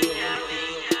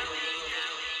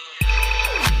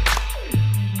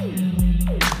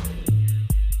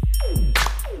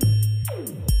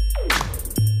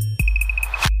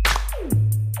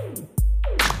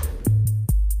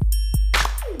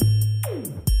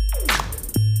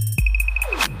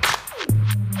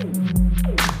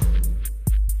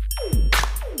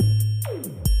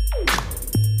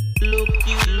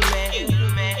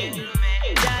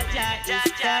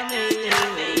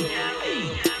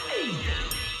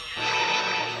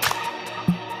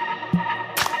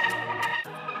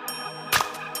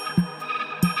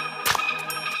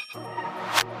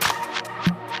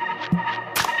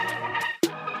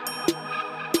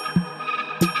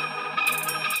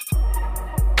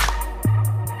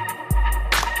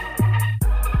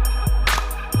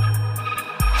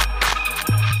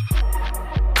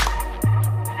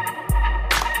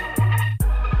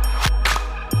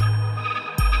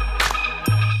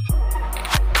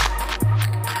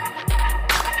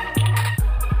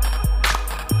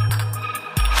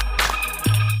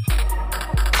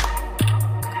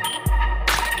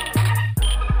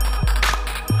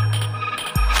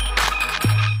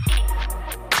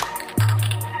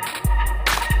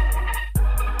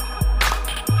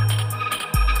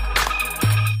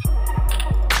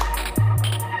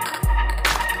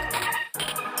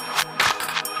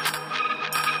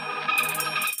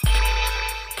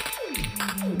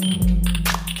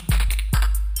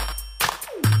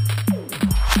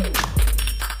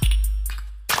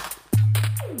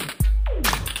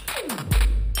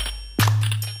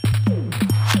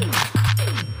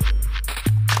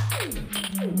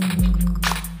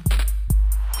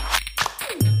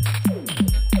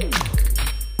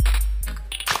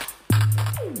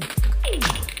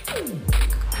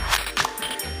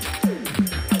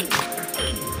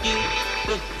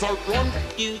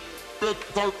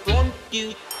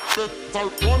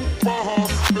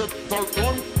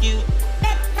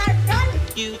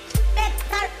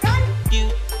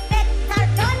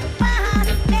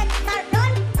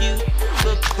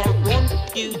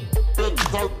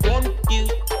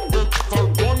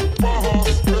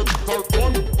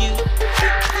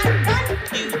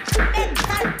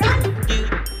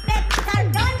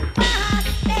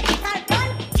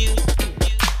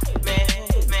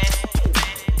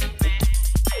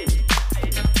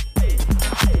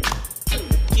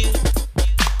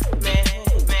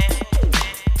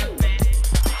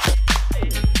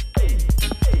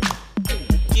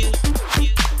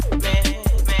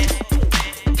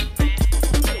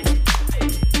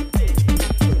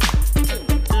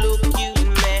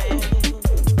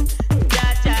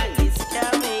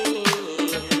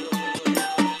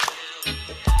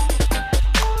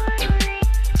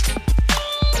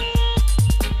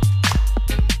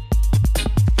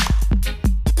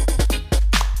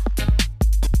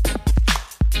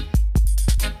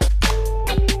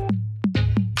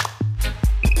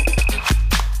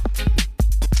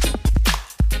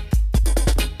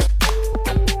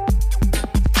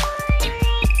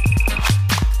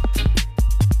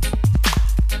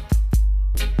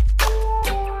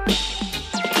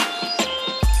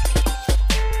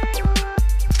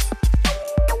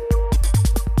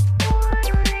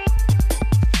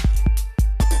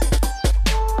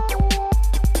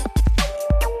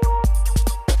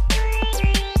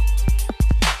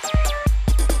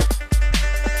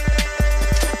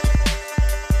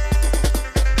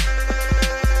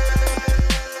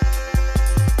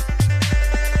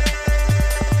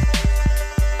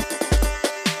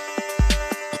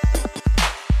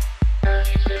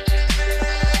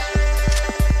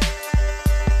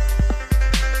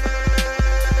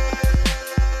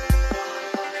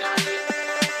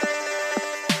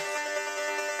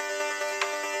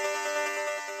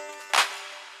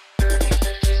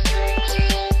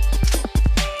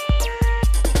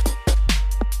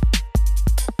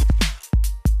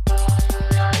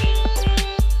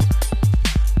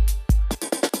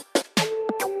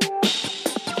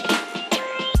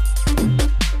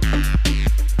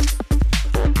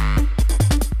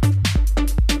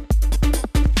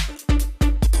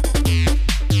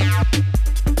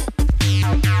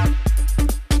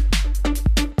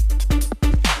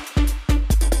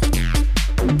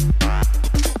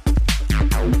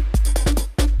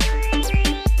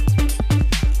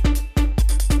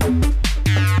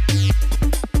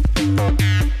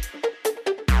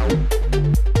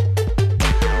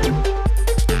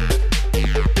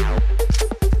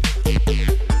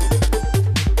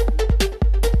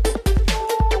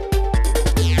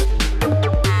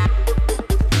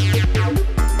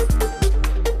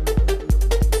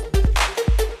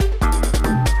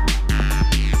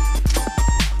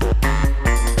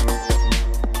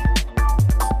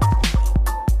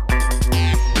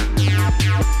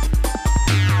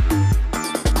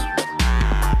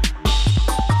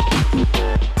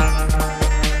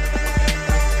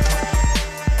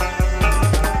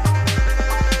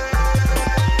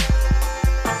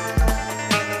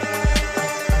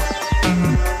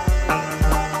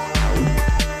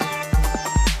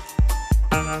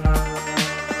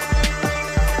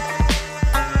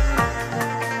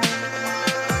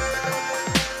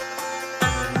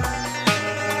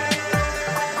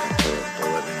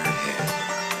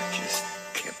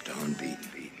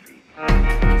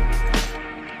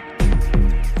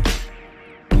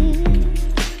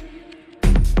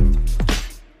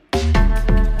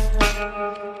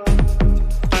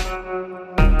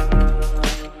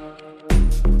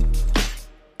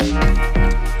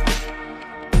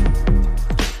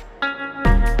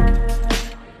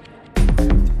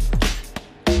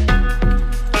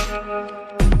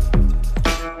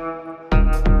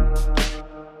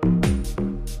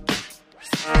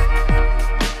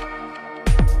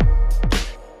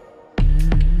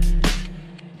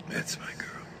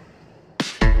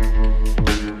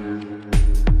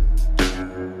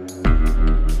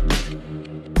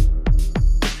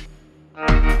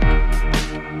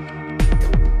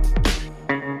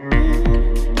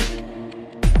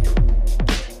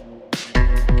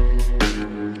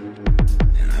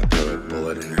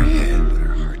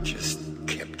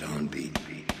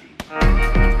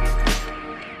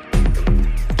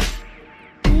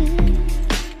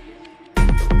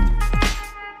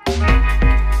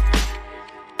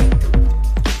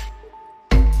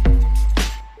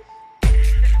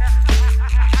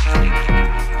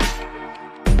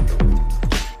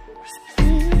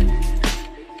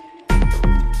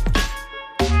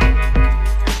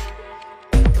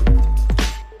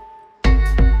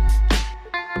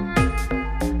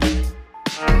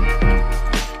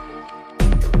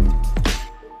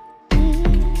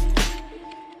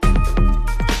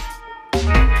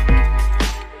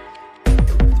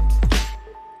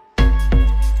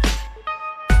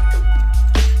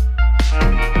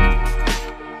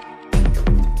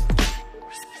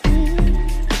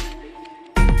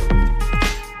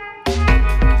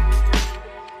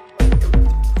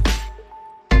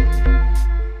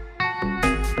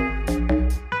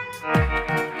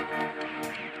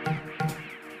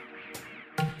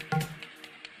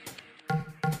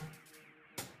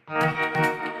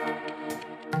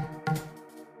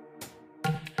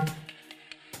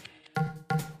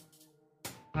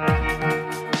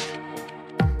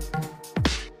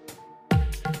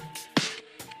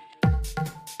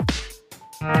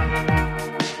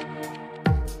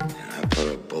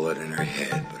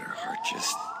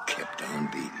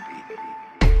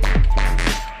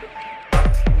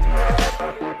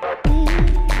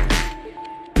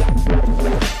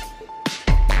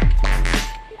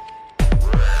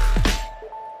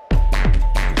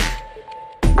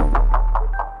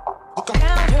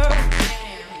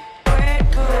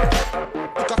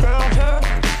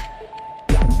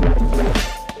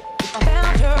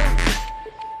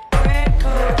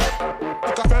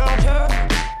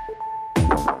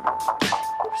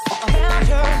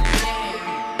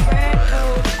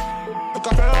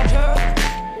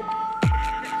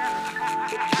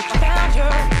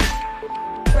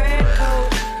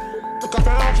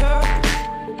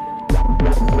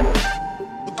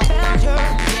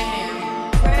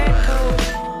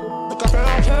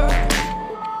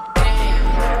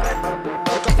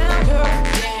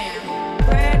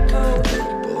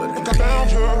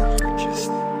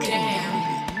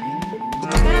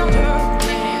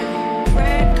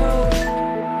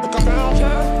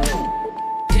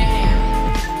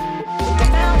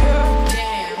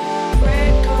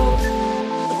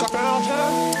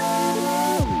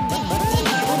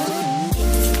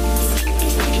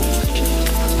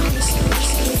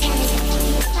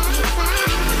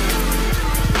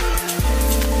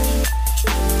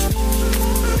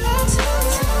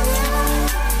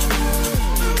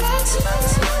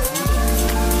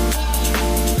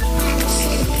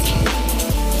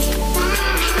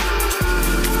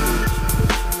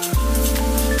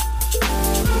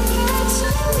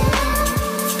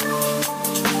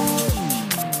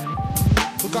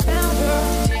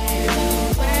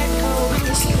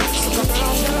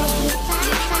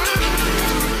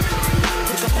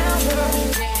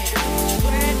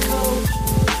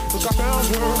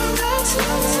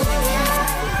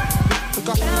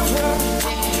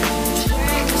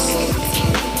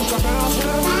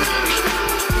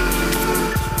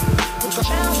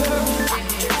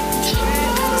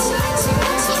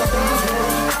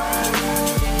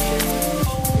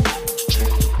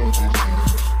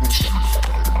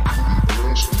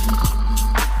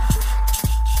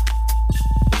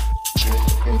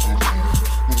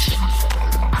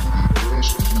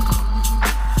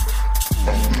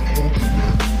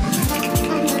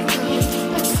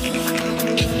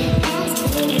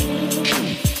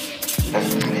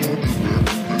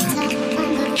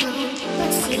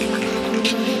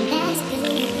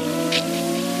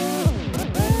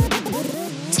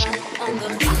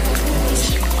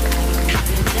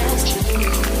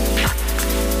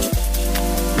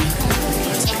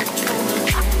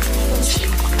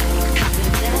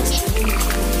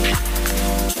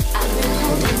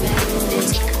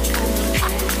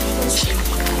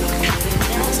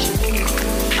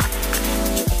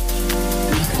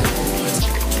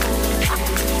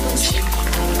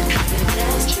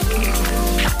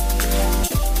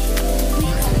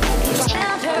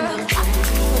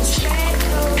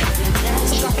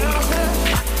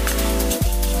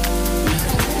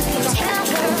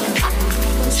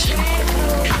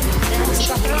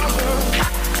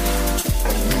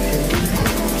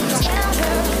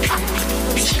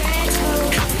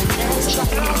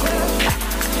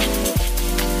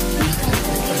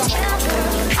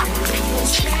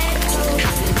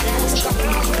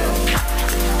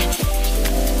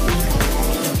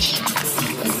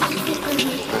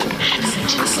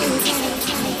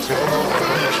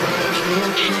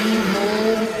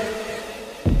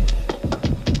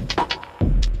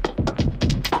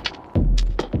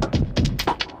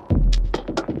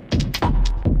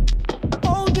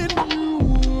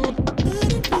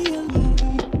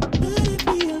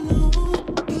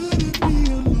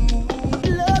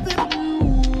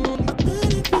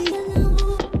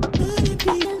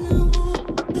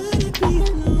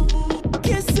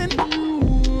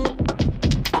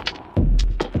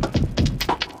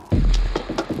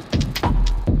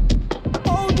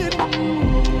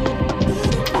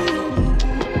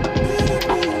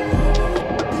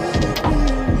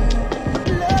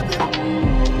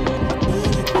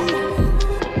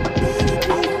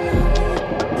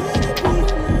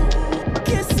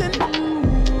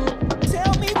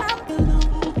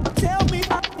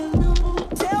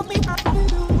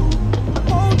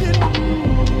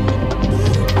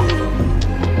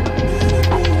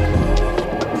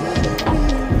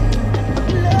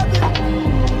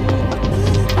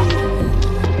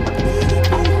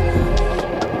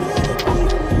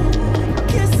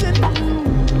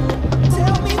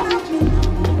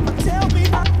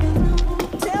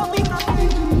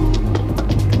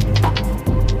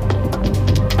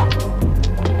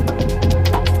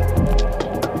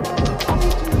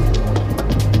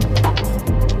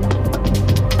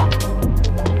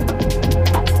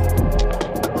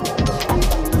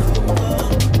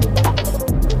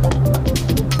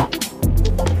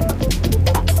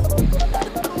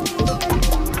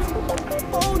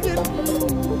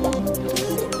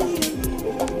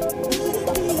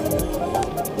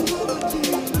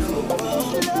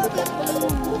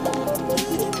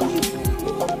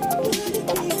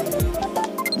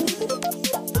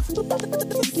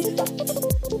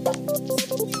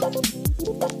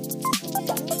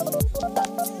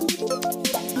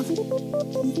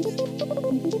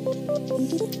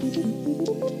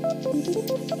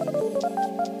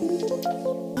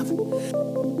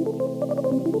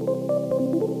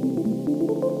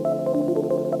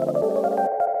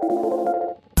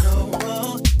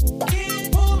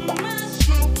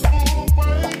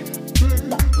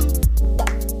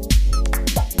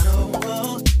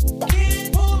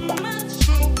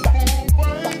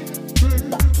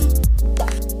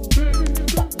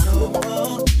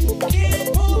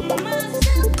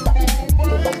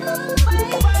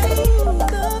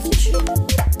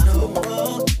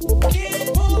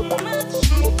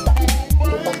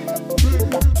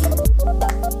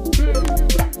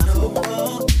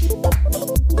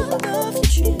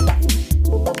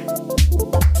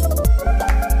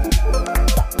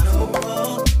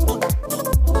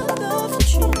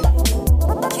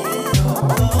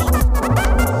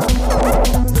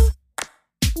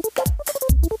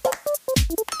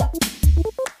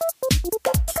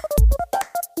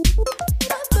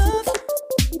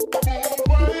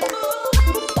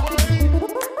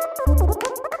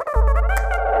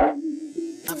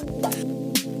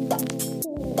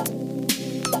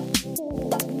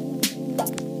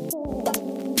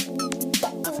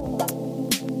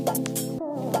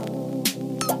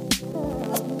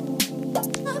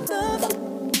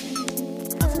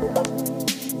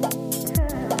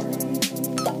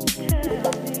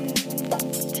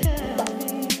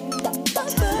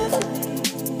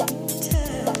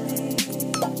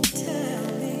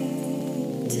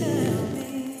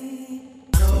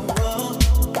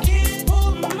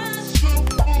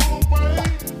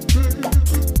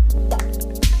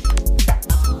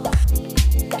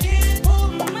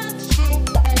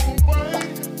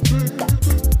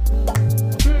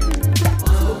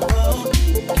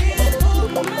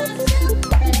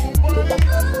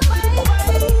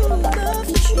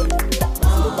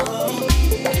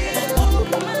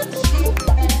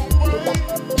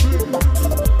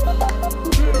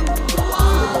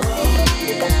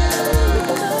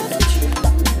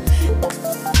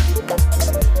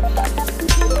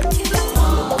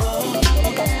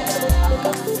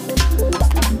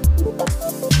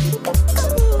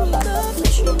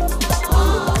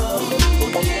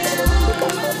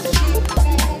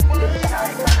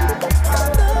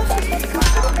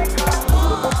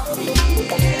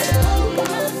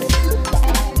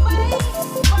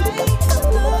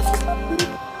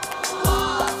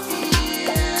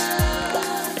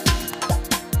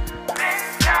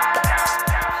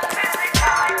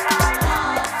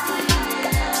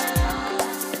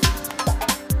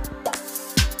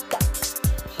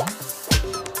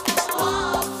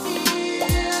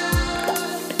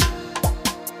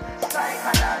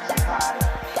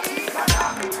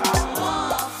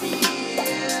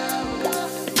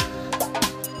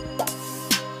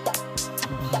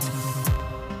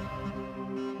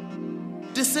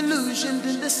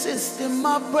 Disillusioned in the system,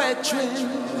 my brethren.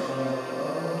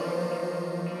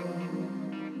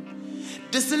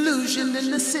 Disillusioned in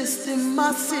the system,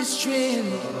 my sistren.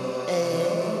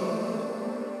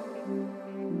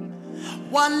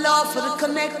 One love for the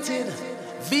connected,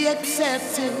 be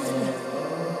accepted.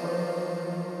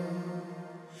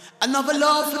 Another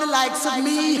love for the likes of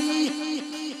me.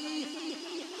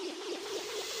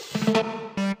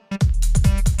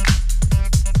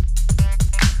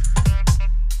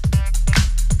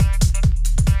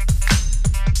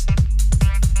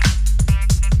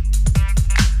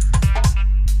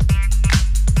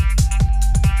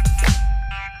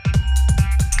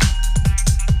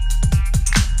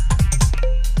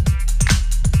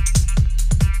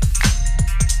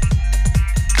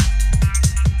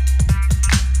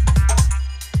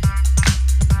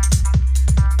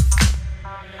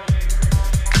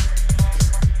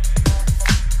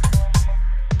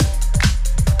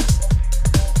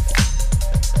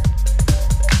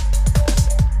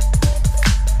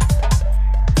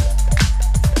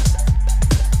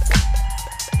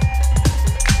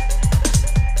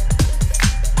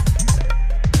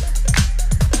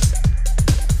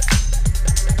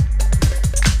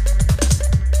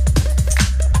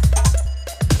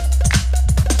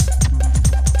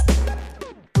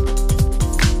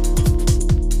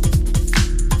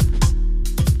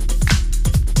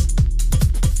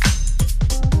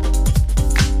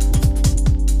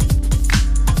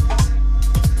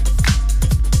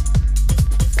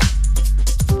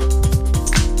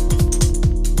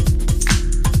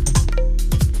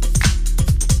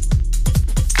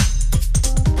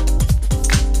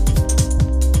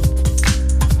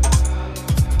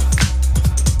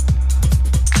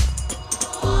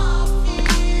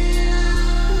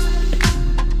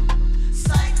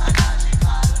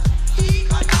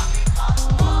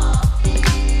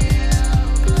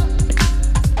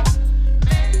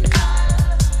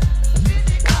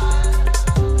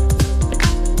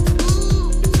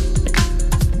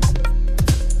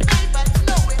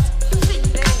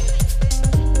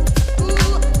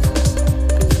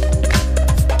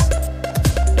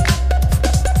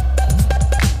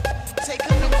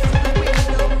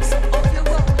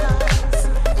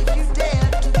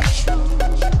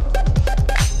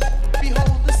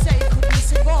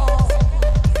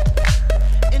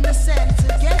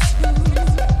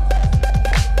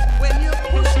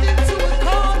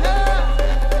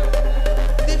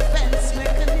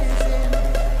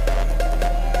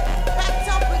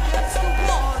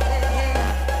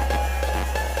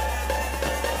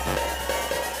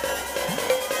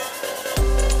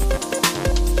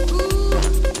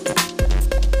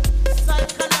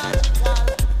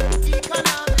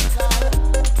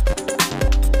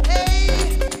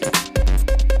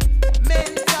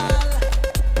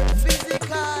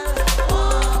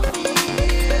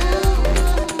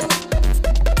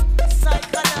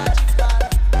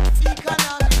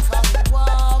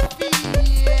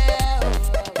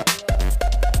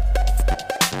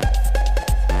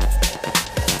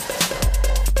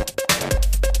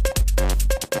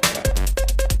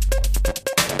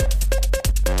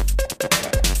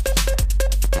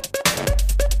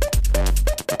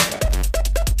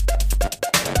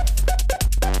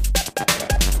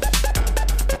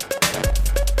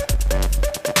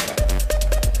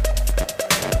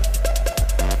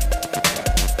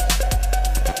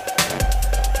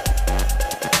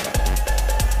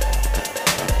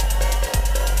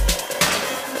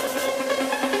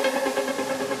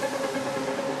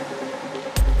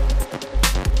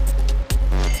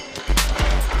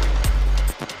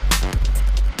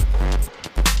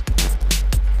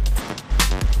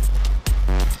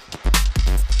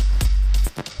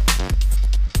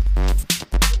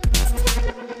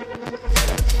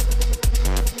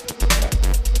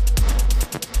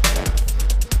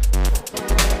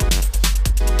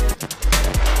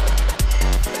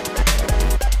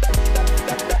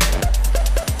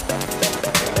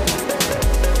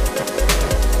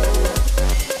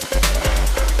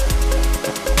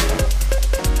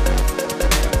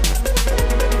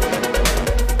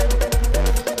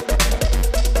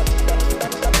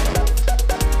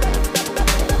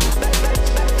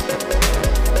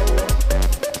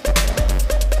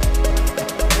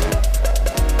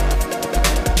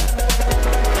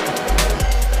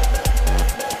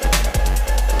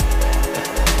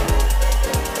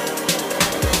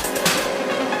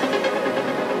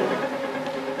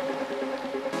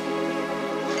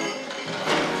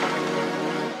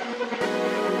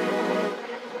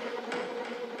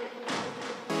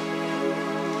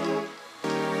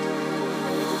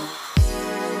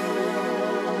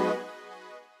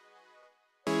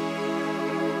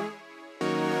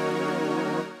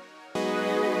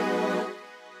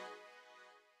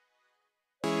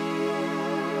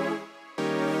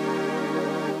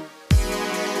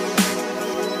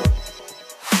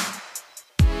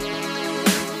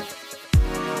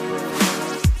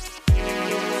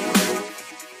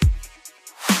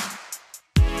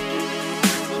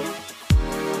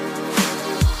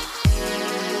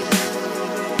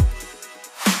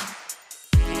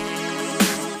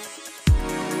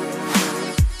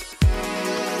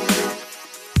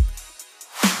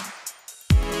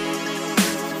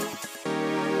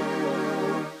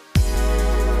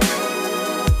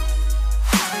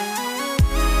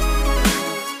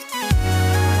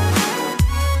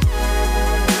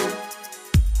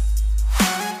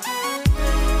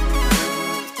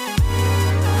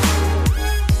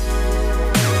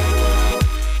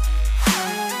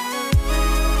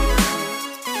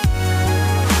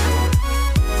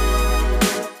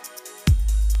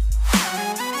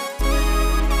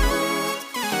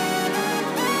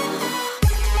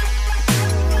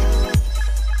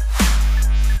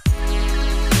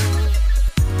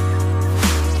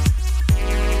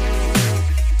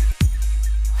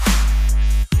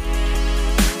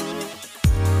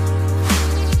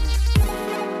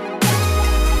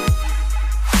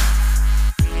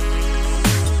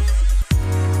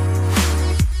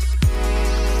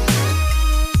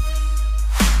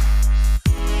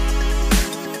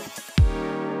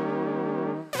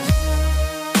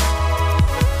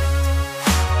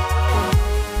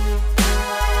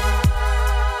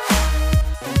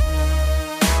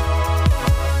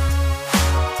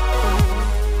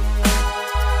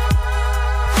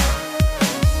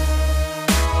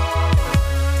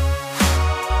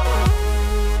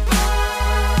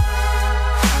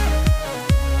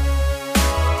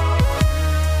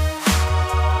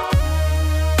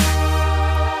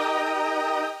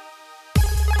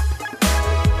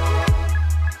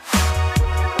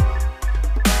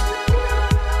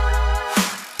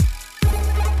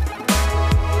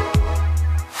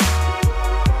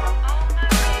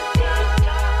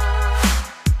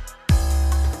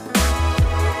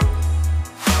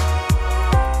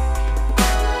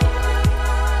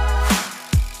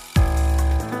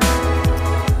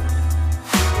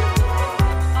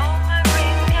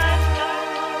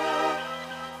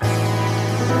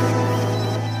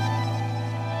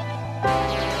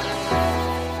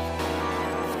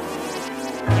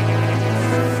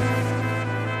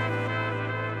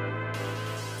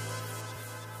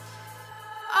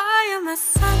 my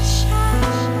sunshine.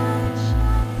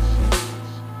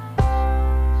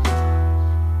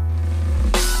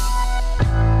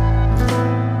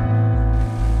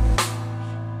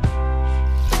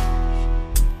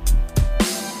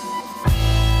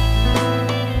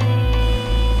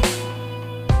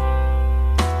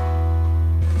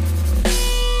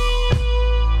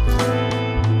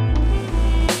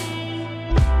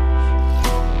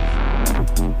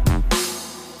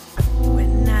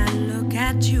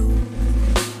 You.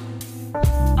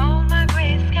 All my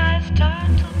gray skies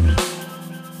turn to blue.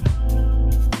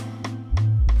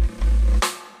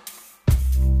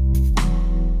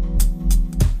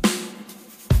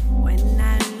 When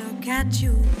I look at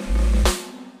you,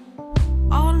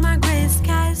 all my gray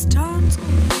skies turn to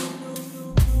blue.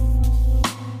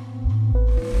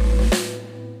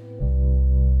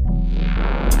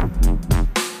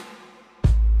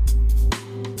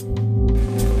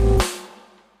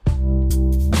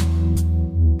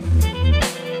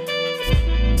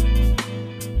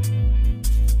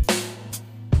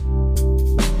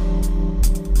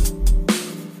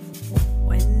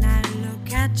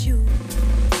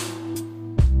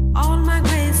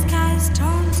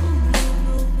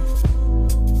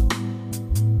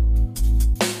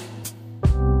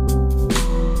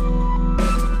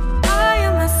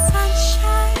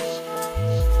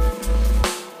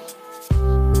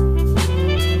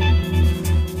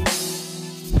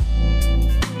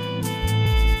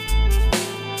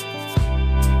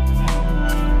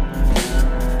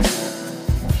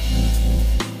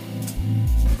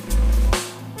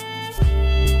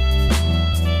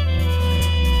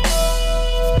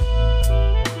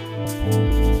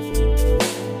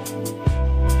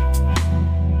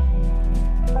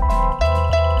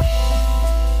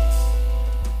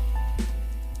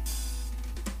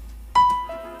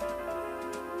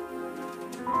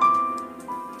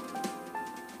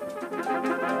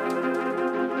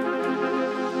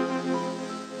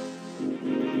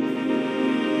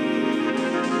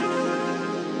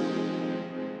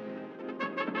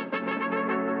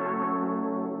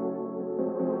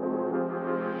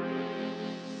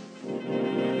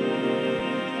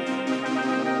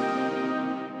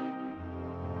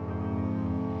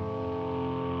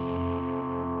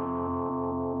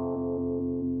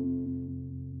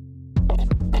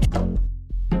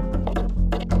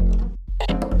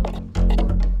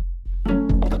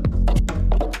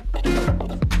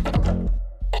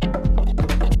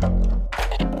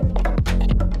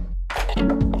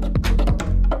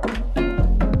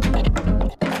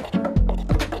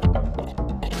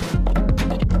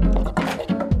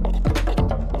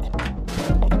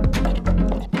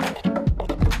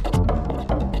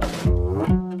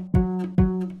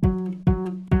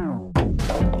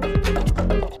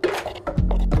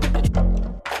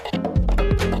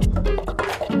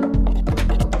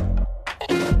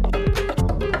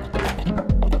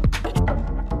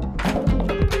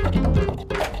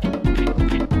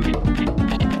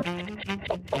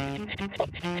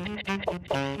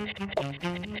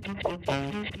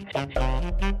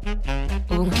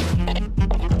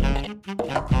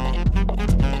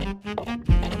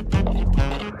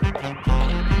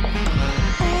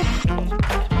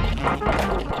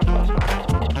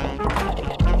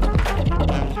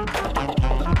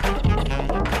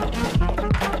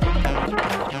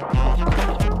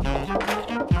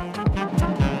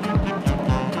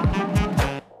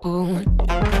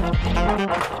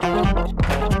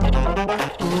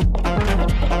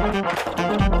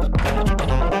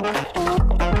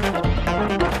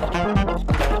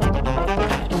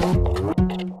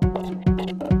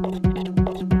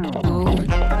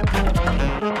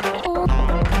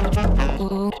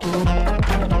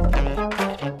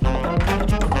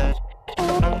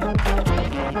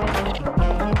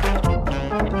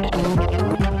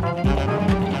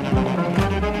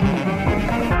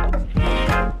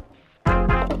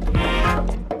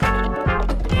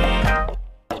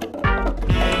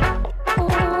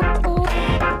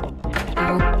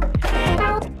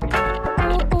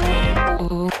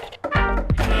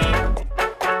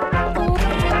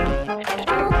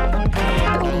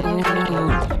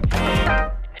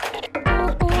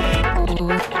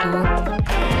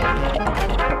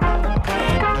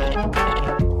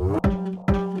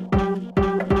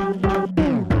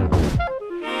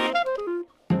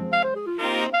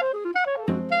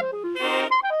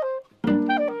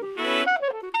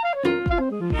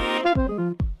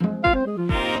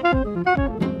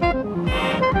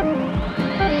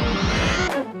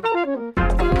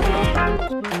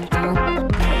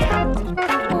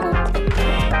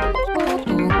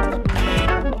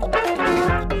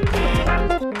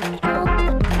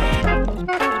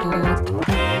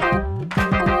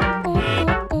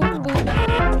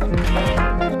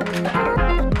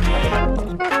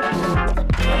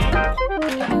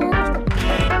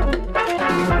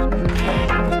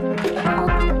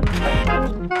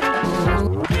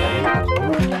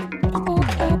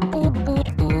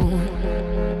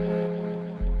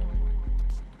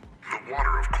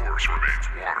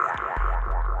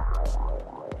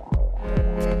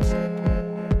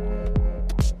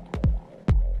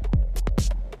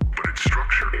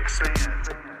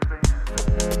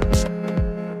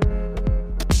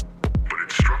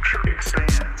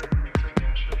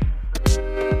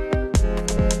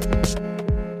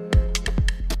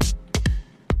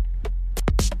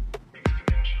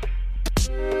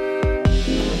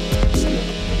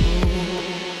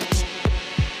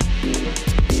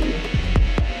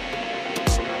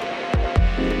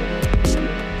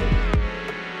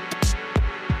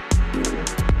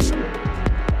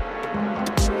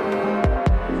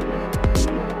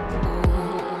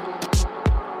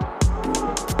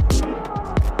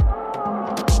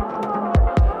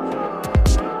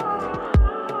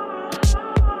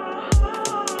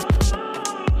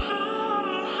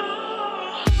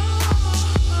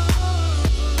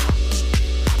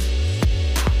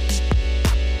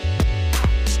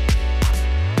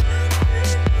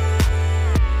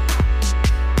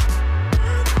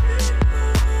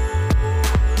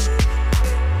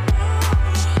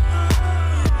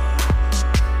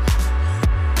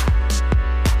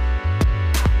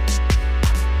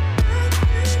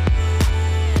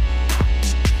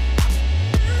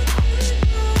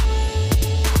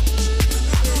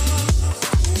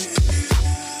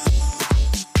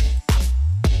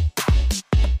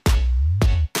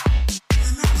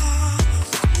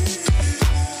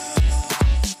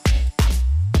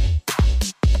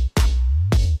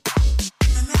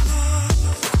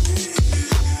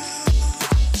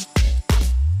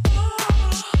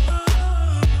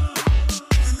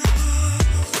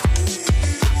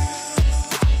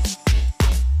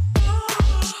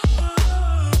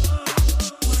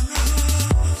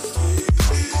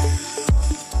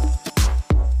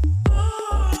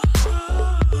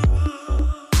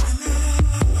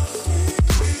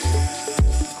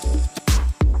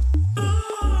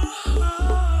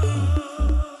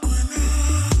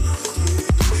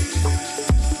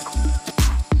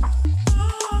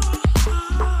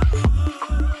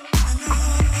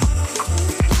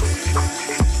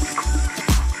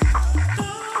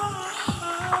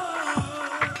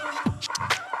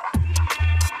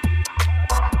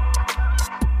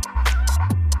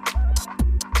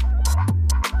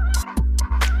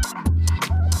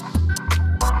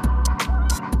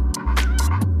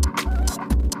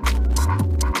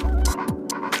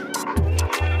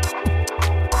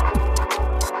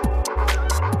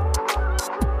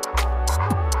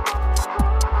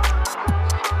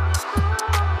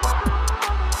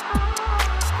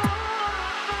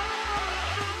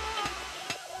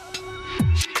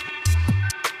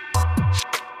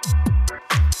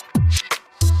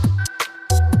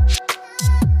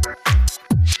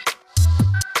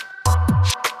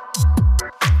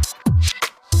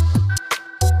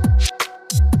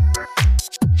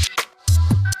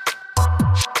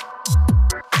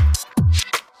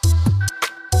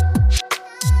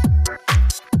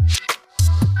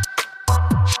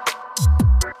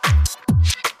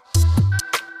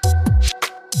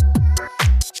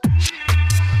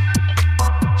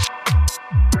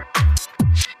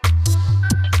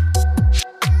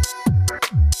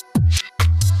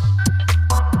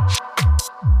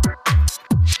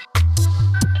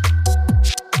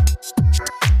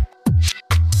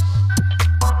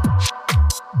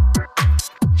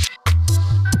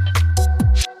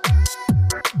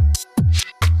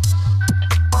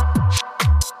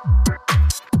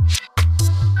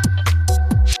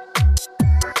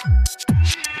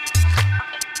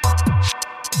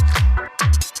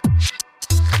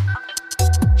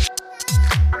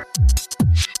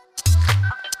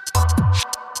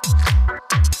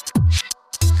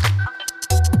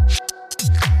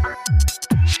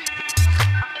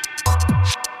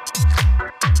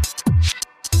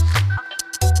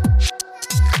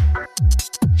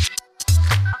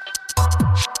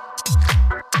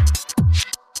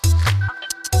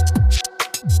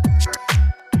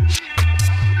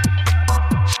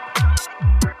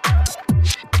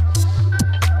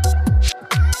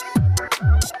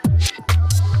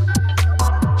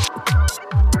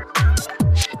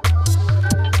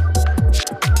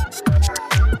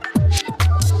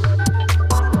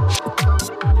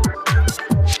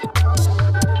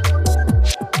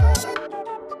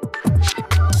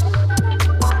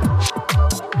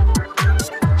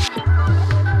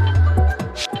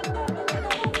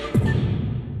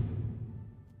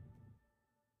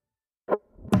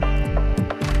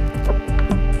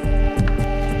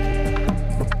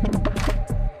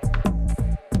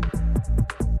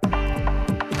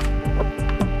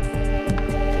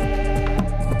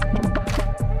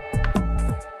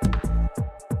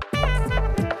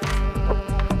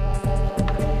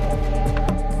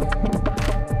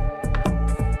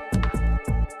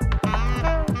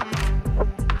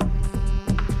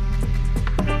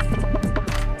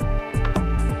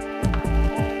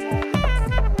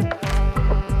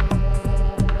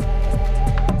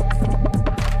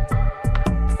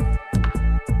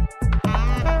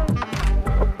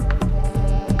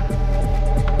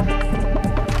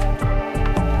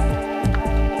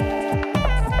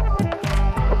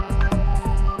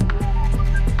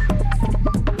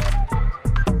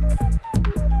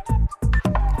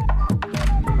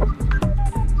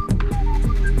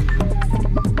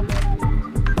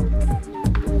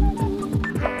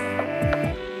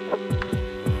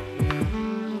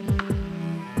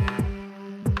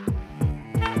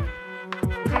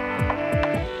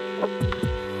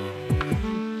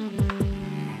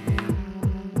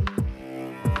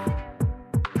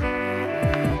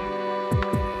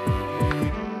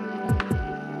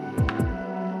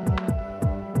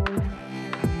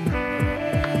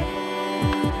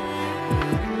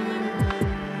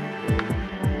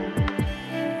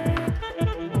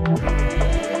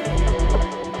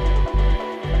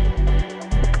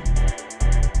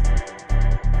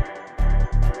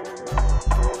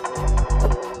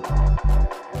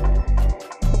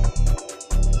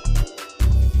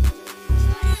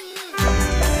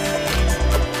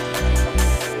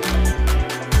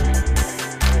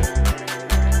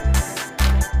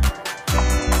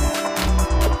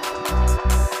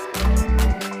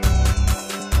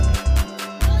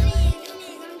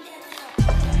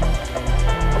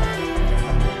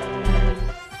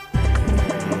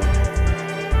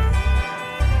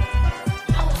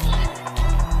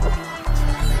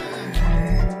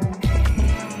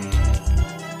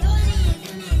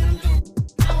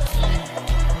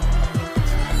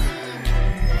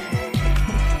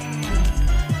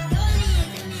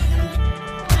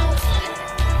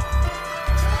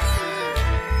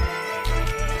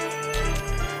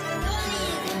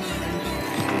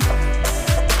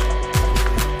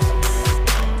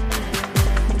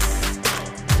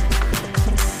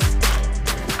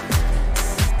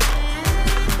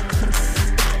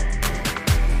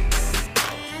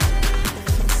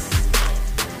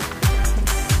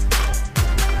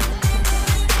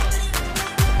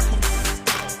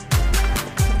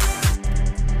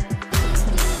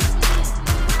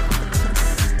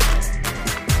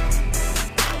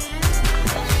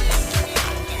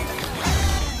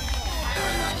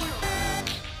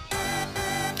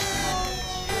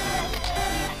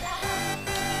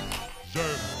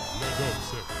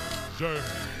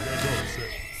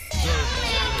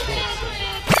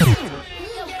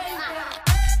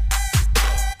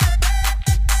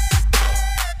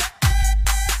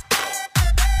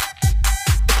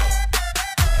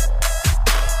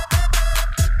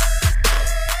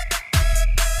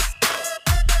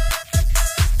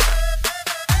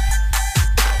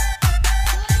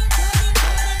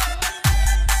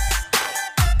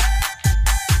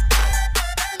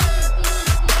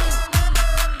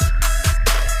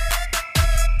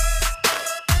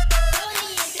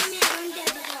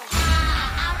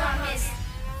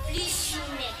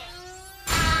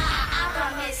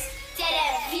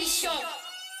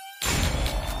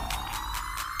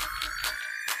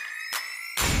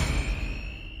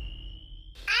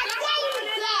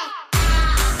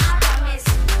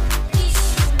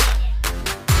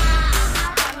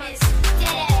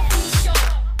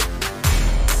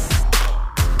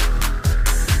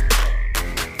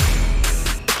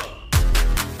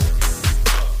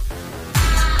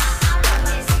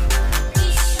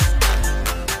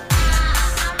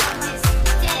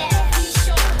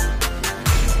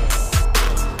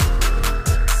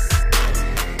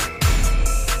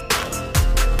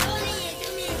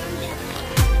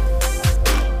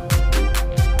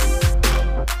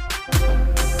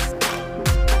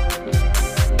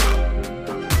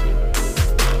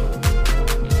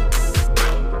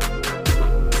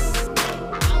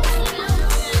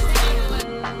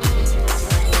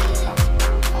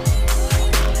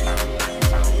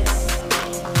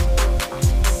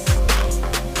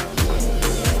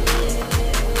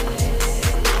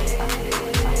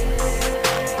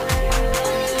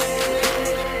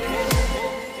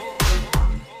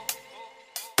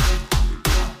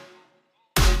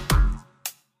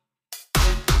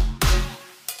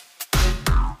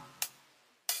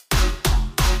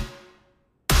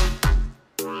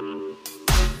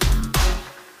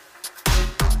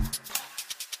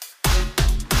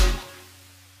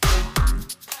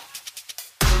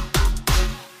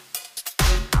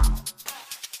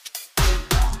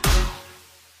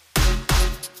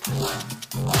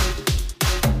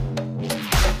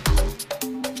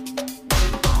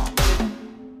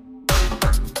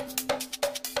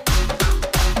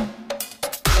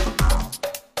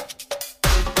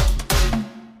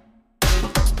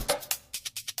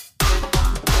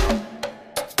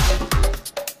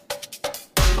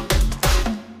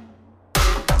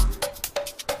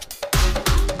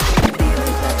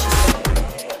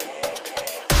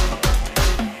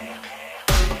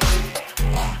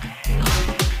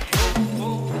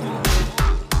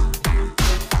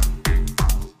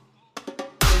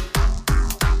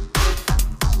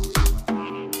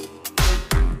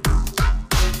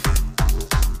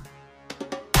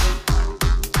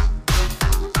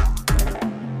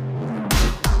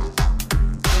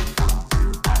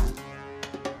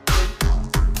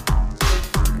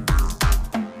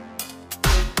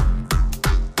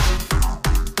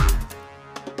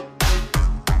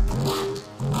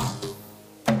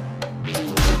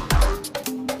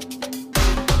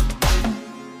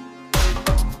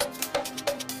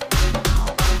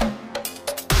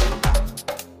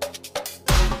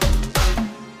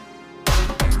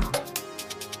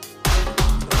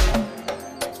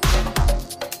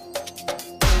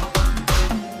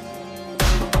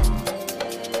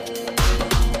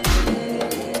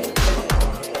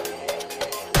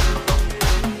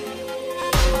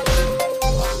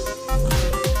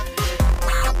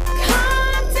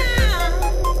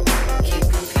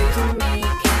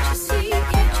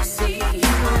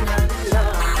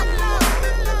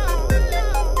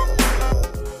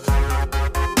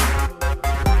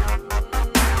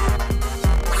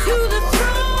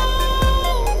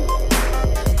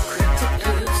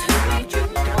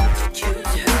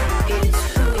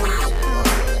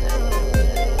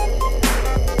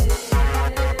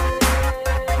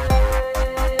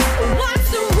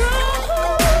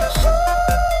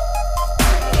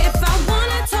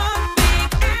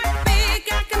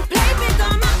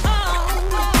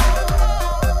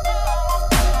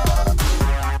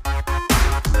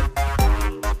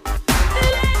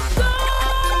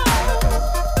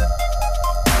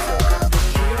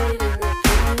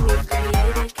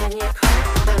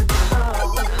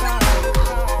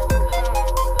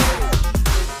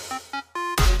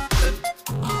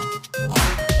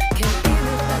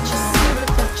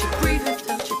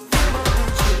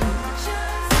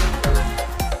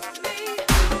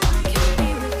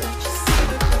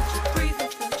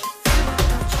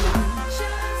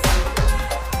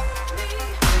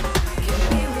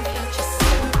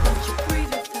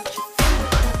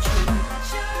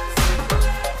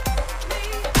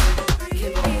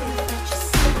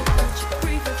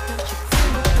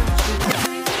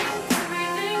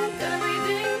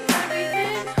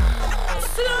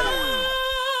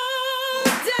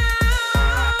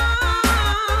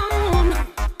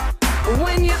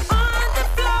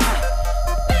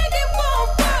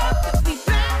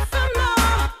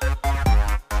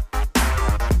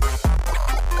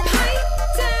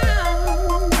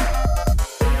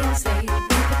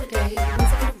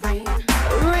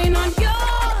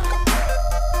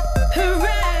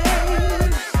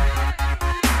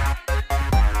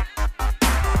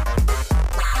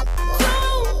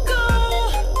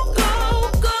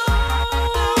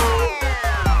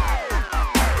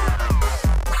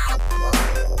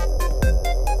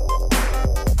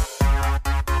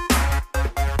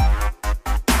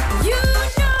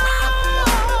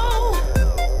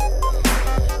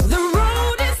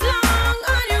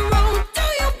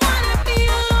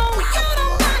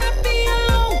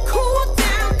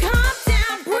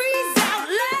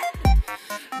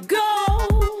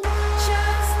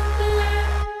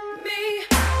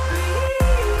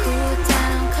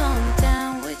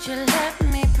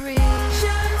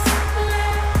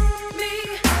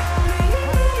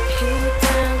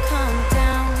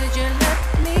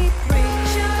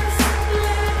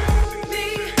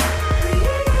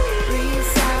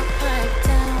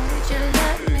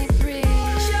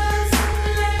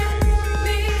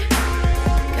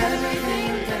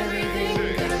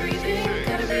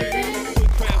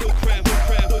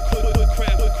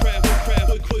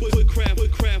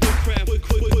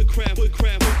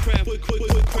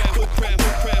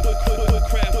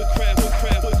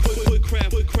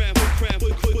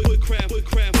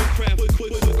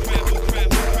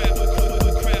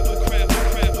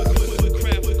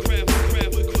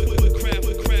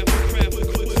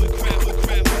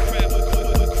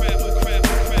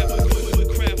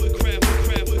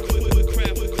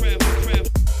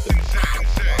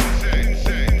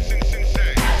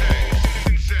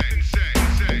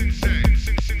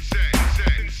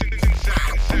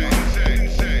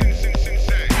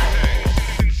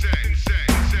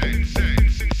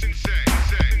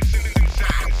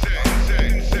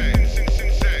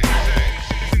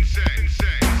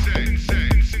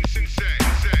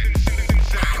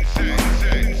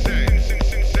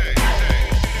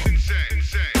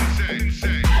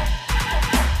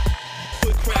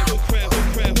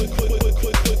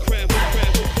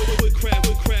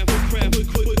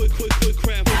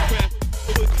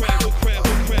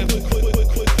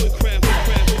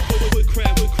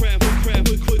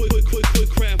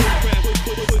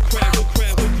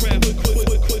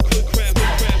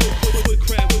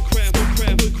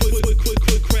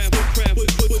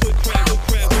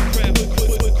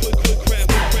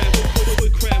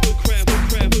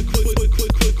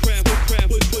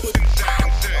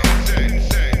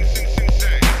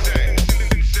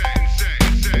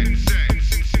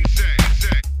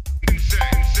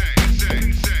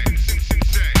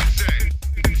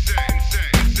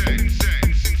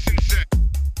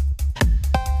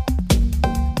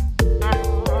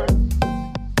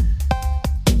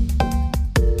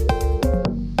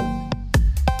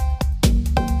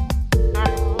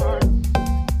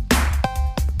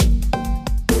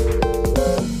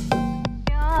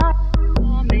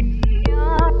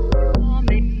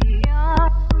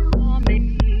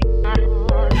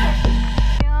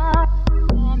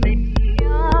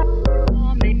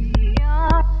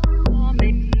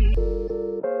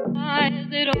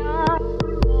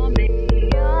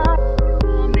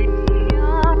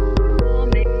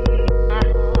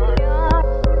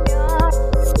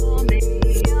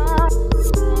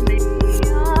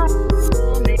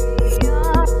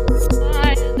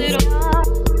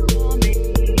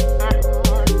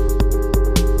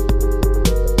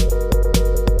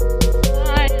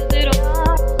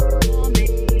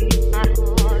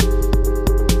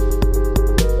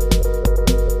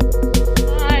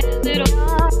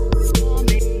 For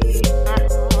me.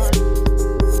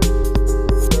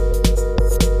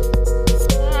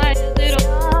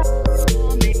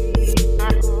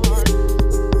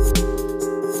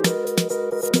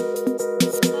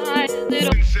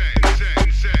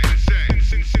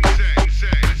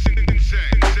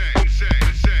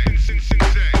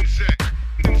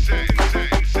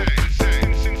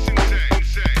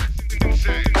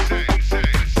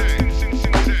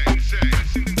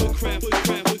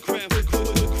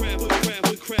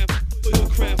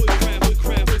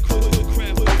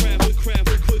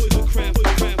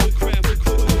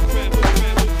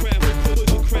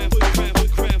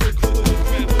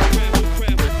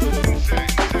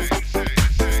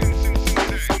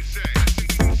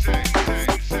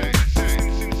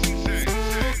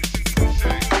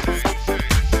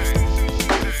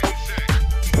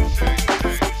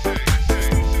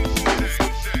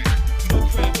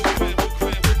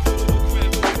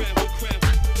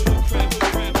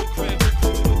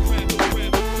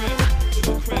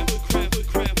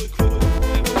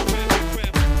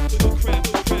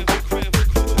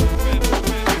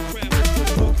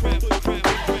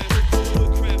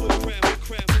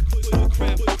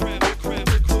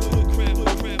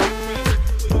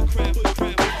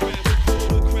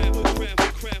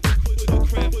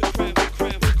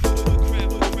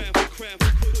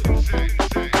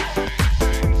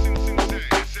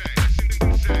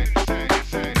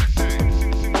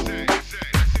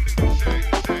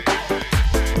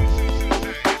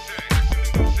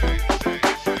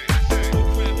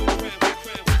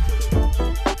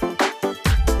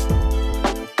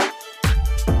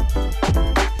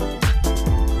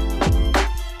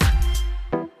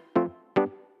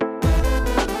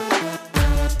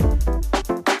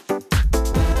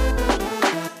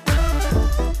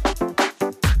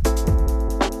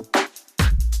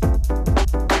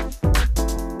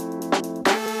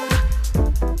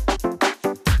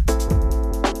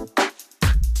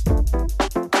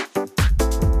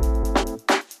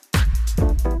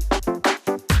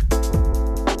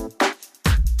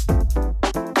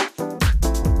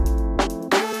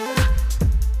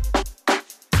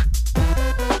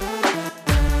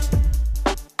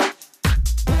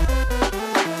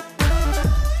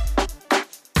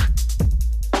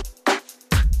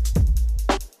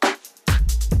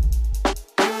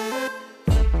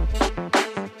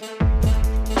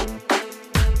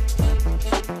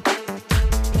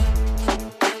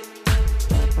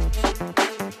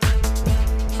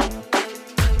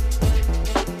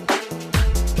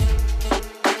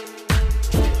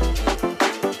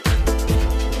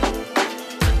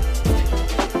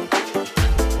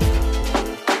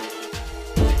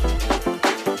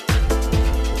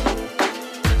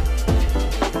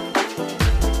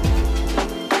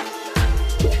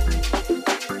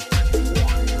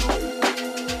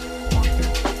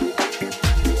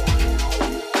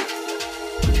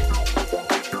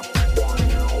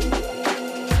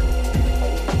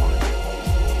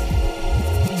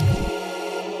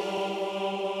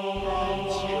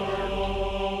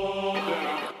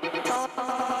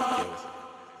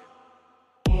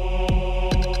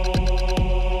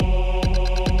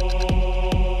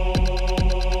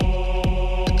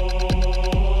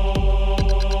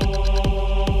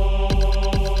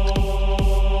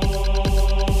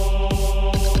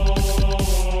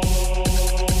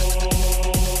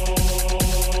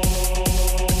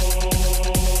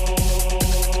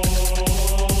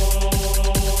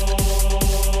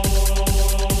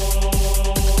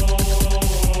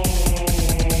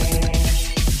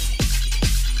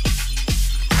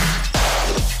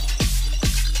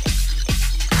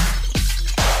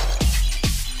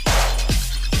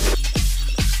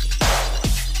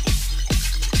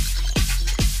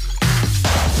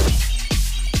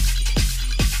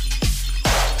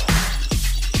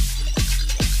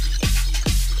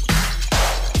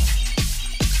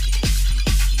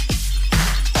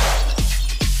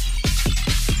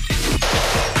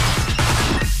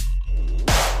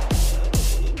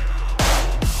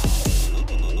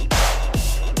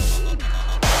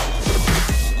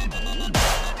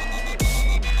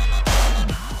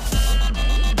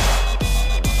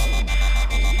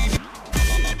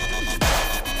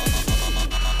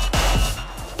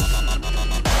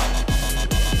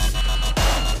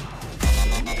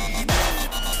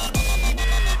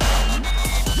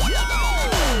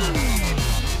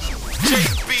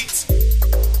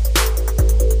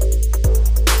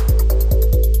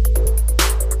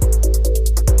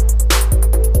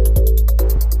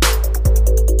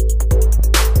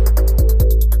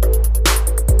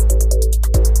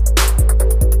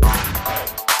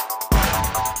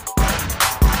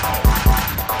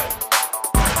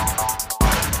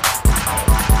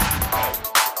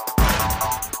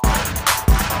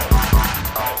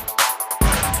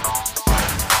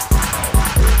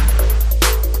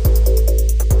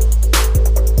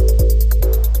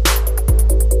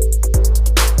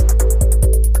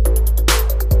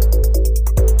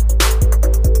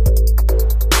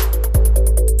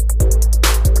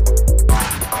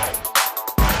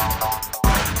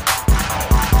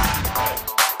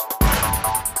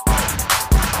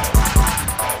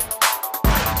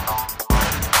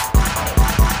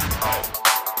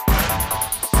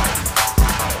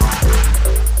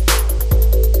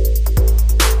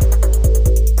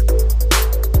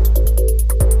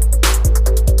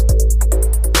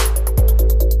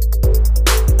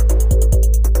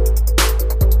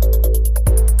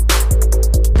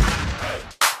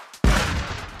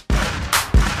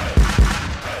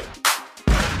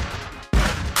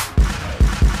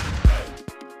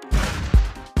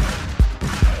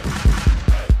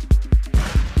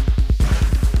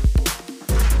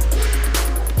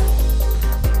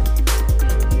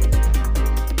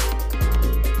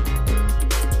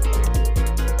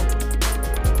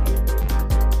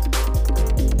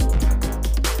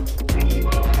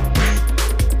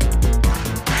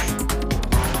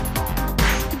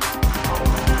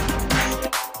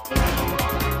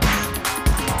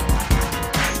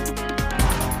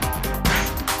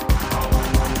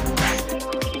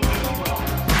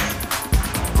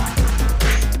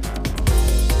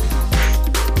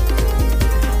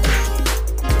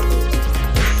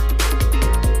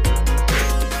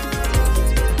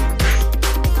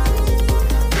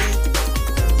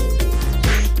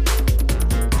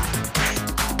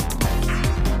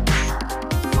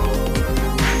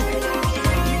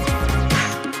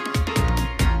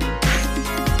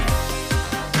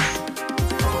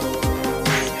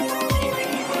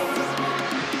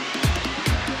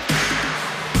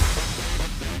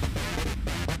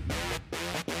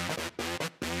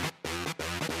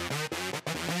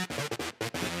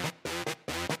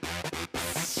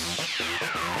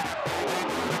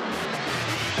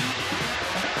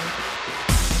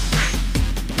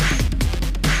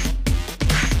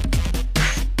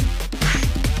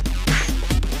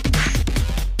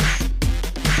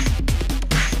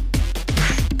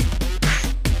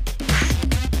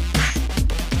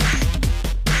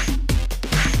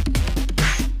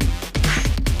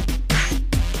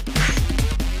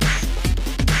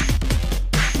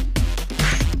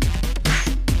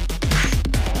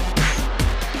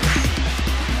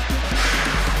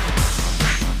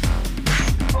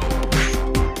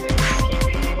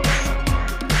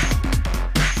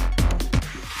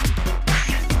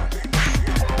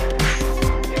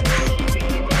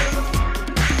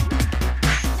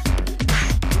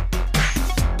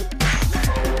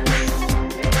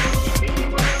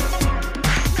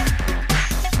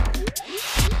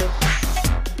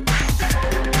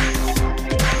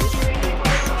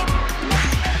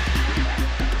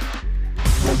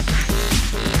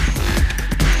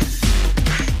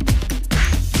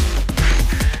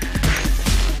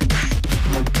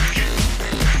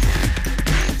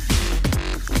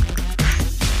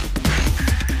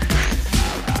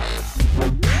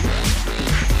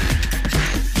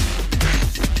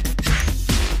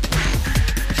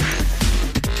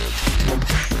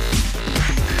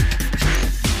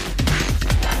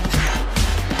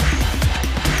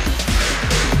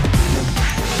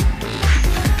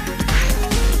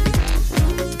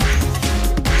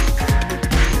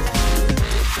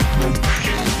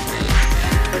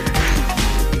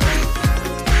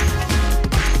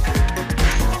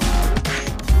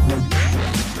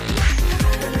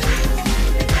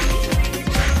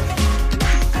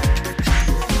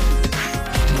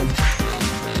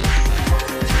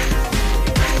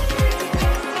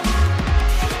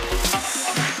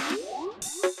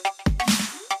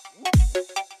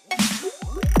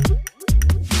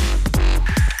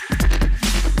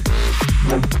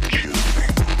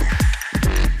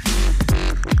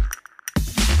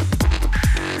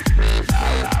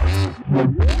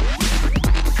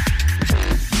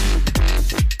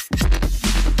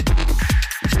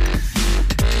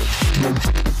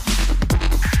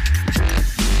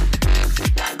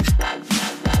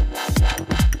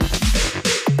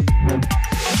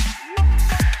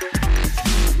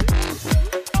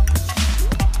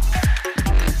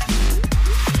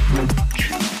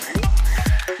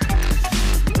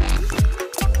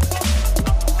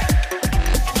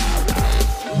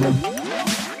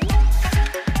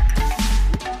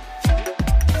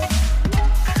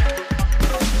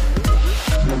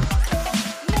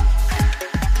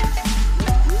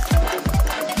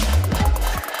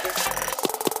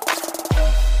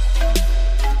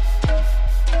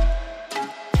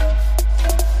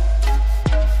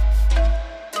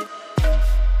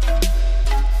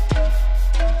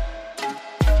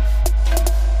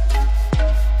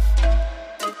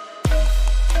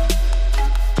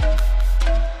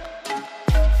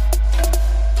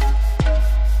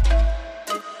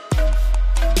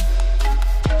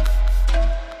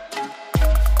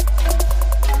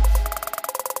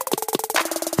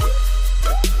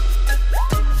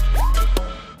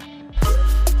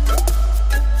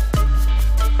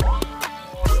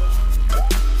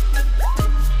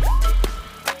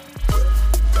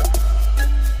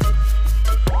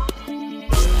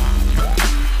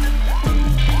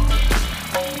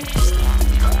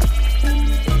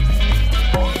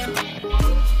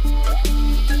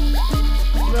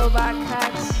 Robot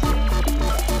Cats.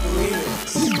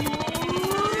 Remix.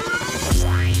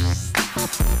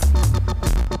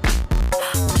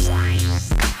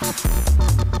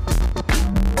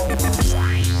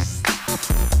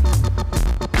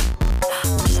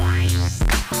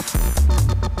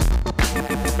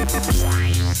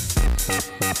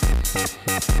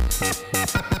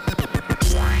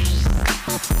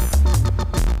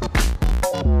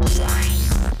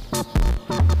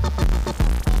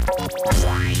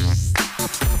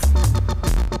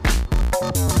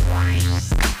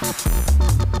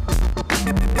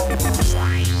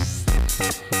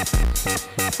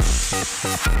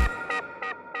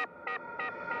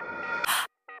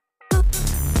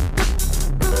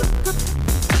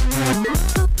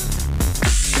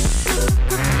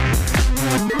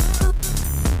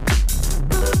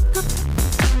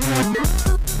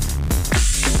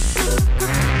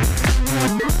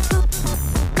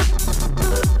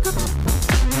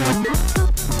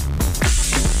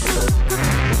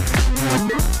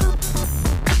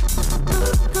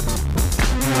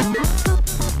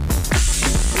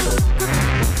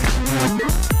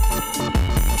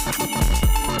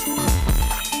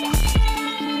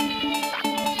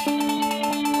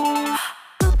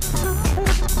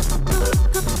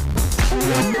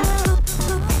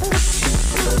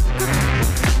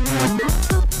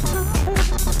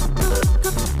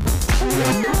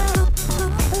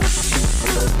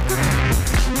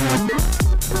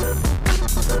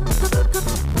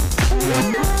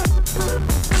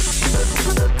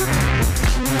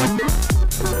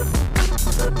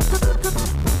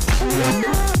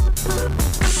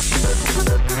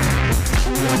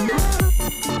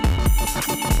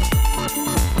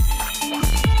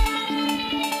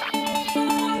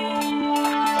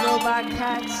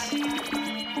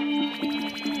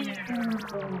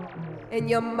 In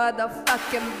your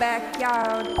motherfucking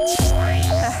backyard.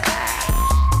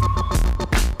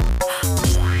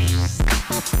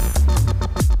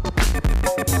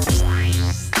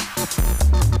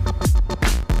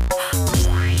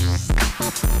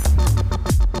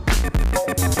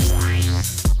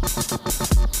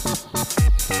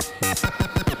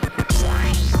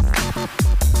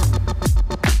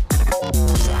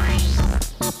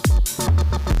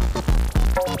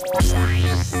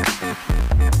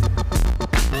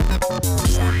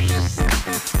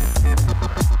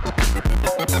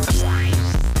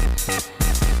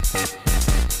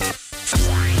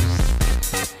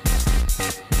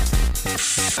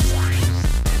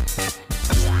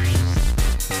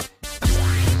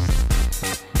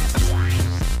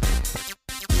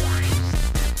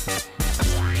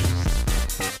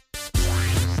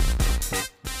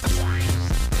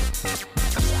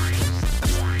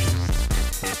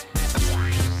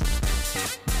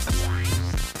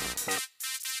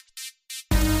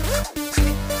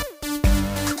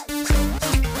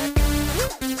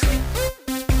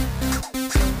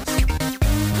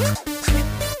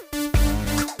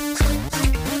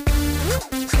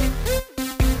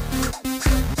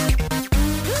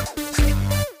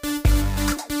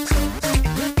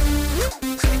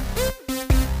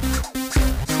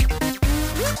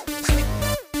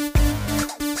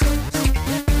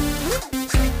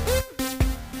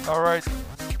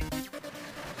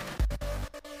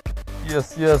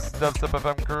 Yes, Dubstep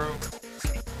FM crew.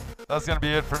 That's gonna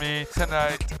be it for me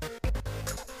tonight.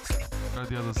 Go to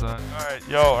the other side.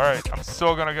 Alright. I'm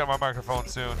still gonna get my microphone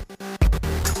soon.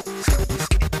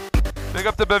 Big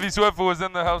up to Bevvy Swift who was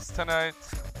in the house tonight.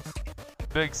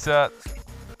 Big set.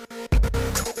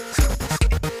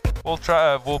 We'll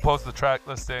post the track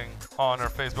listing on our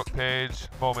Facebook page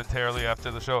momentarily after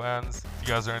the show ends, if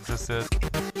you guys are interested.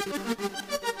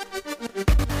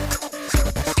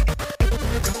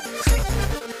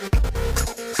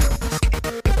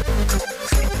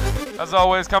 As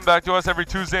always, come back to us every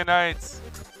Tuesday nights,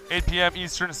 8 p.m.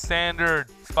 Eastern Standard,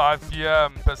 5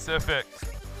 p.m. Pacific,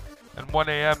 and 1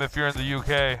 a.m. if you're in the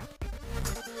UK.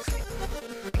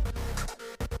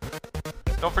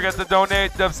 Don't forget to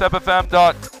donate,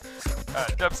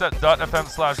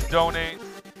 dubstep.fm/donate.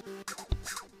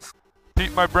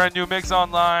 Peep my brand new mix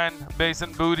online, Bass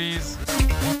and Booties.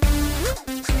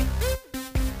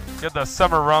 Get the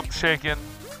summer rump shaking.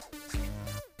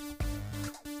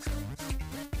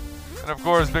 And of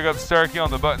course, big up Starkey on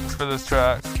the buttons for this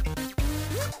track.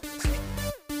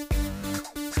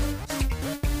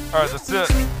 Alright, that's it.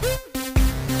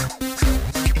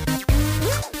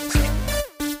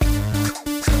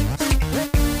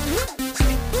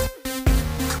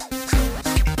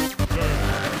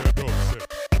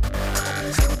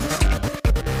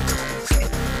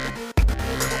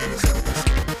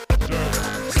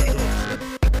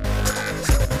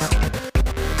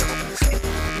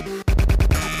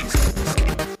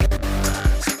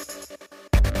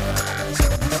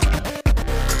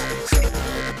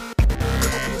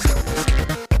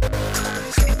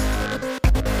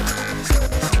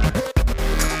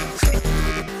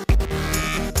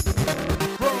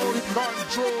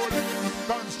 control.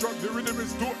 Construct the rhythm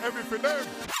is too heavy for them.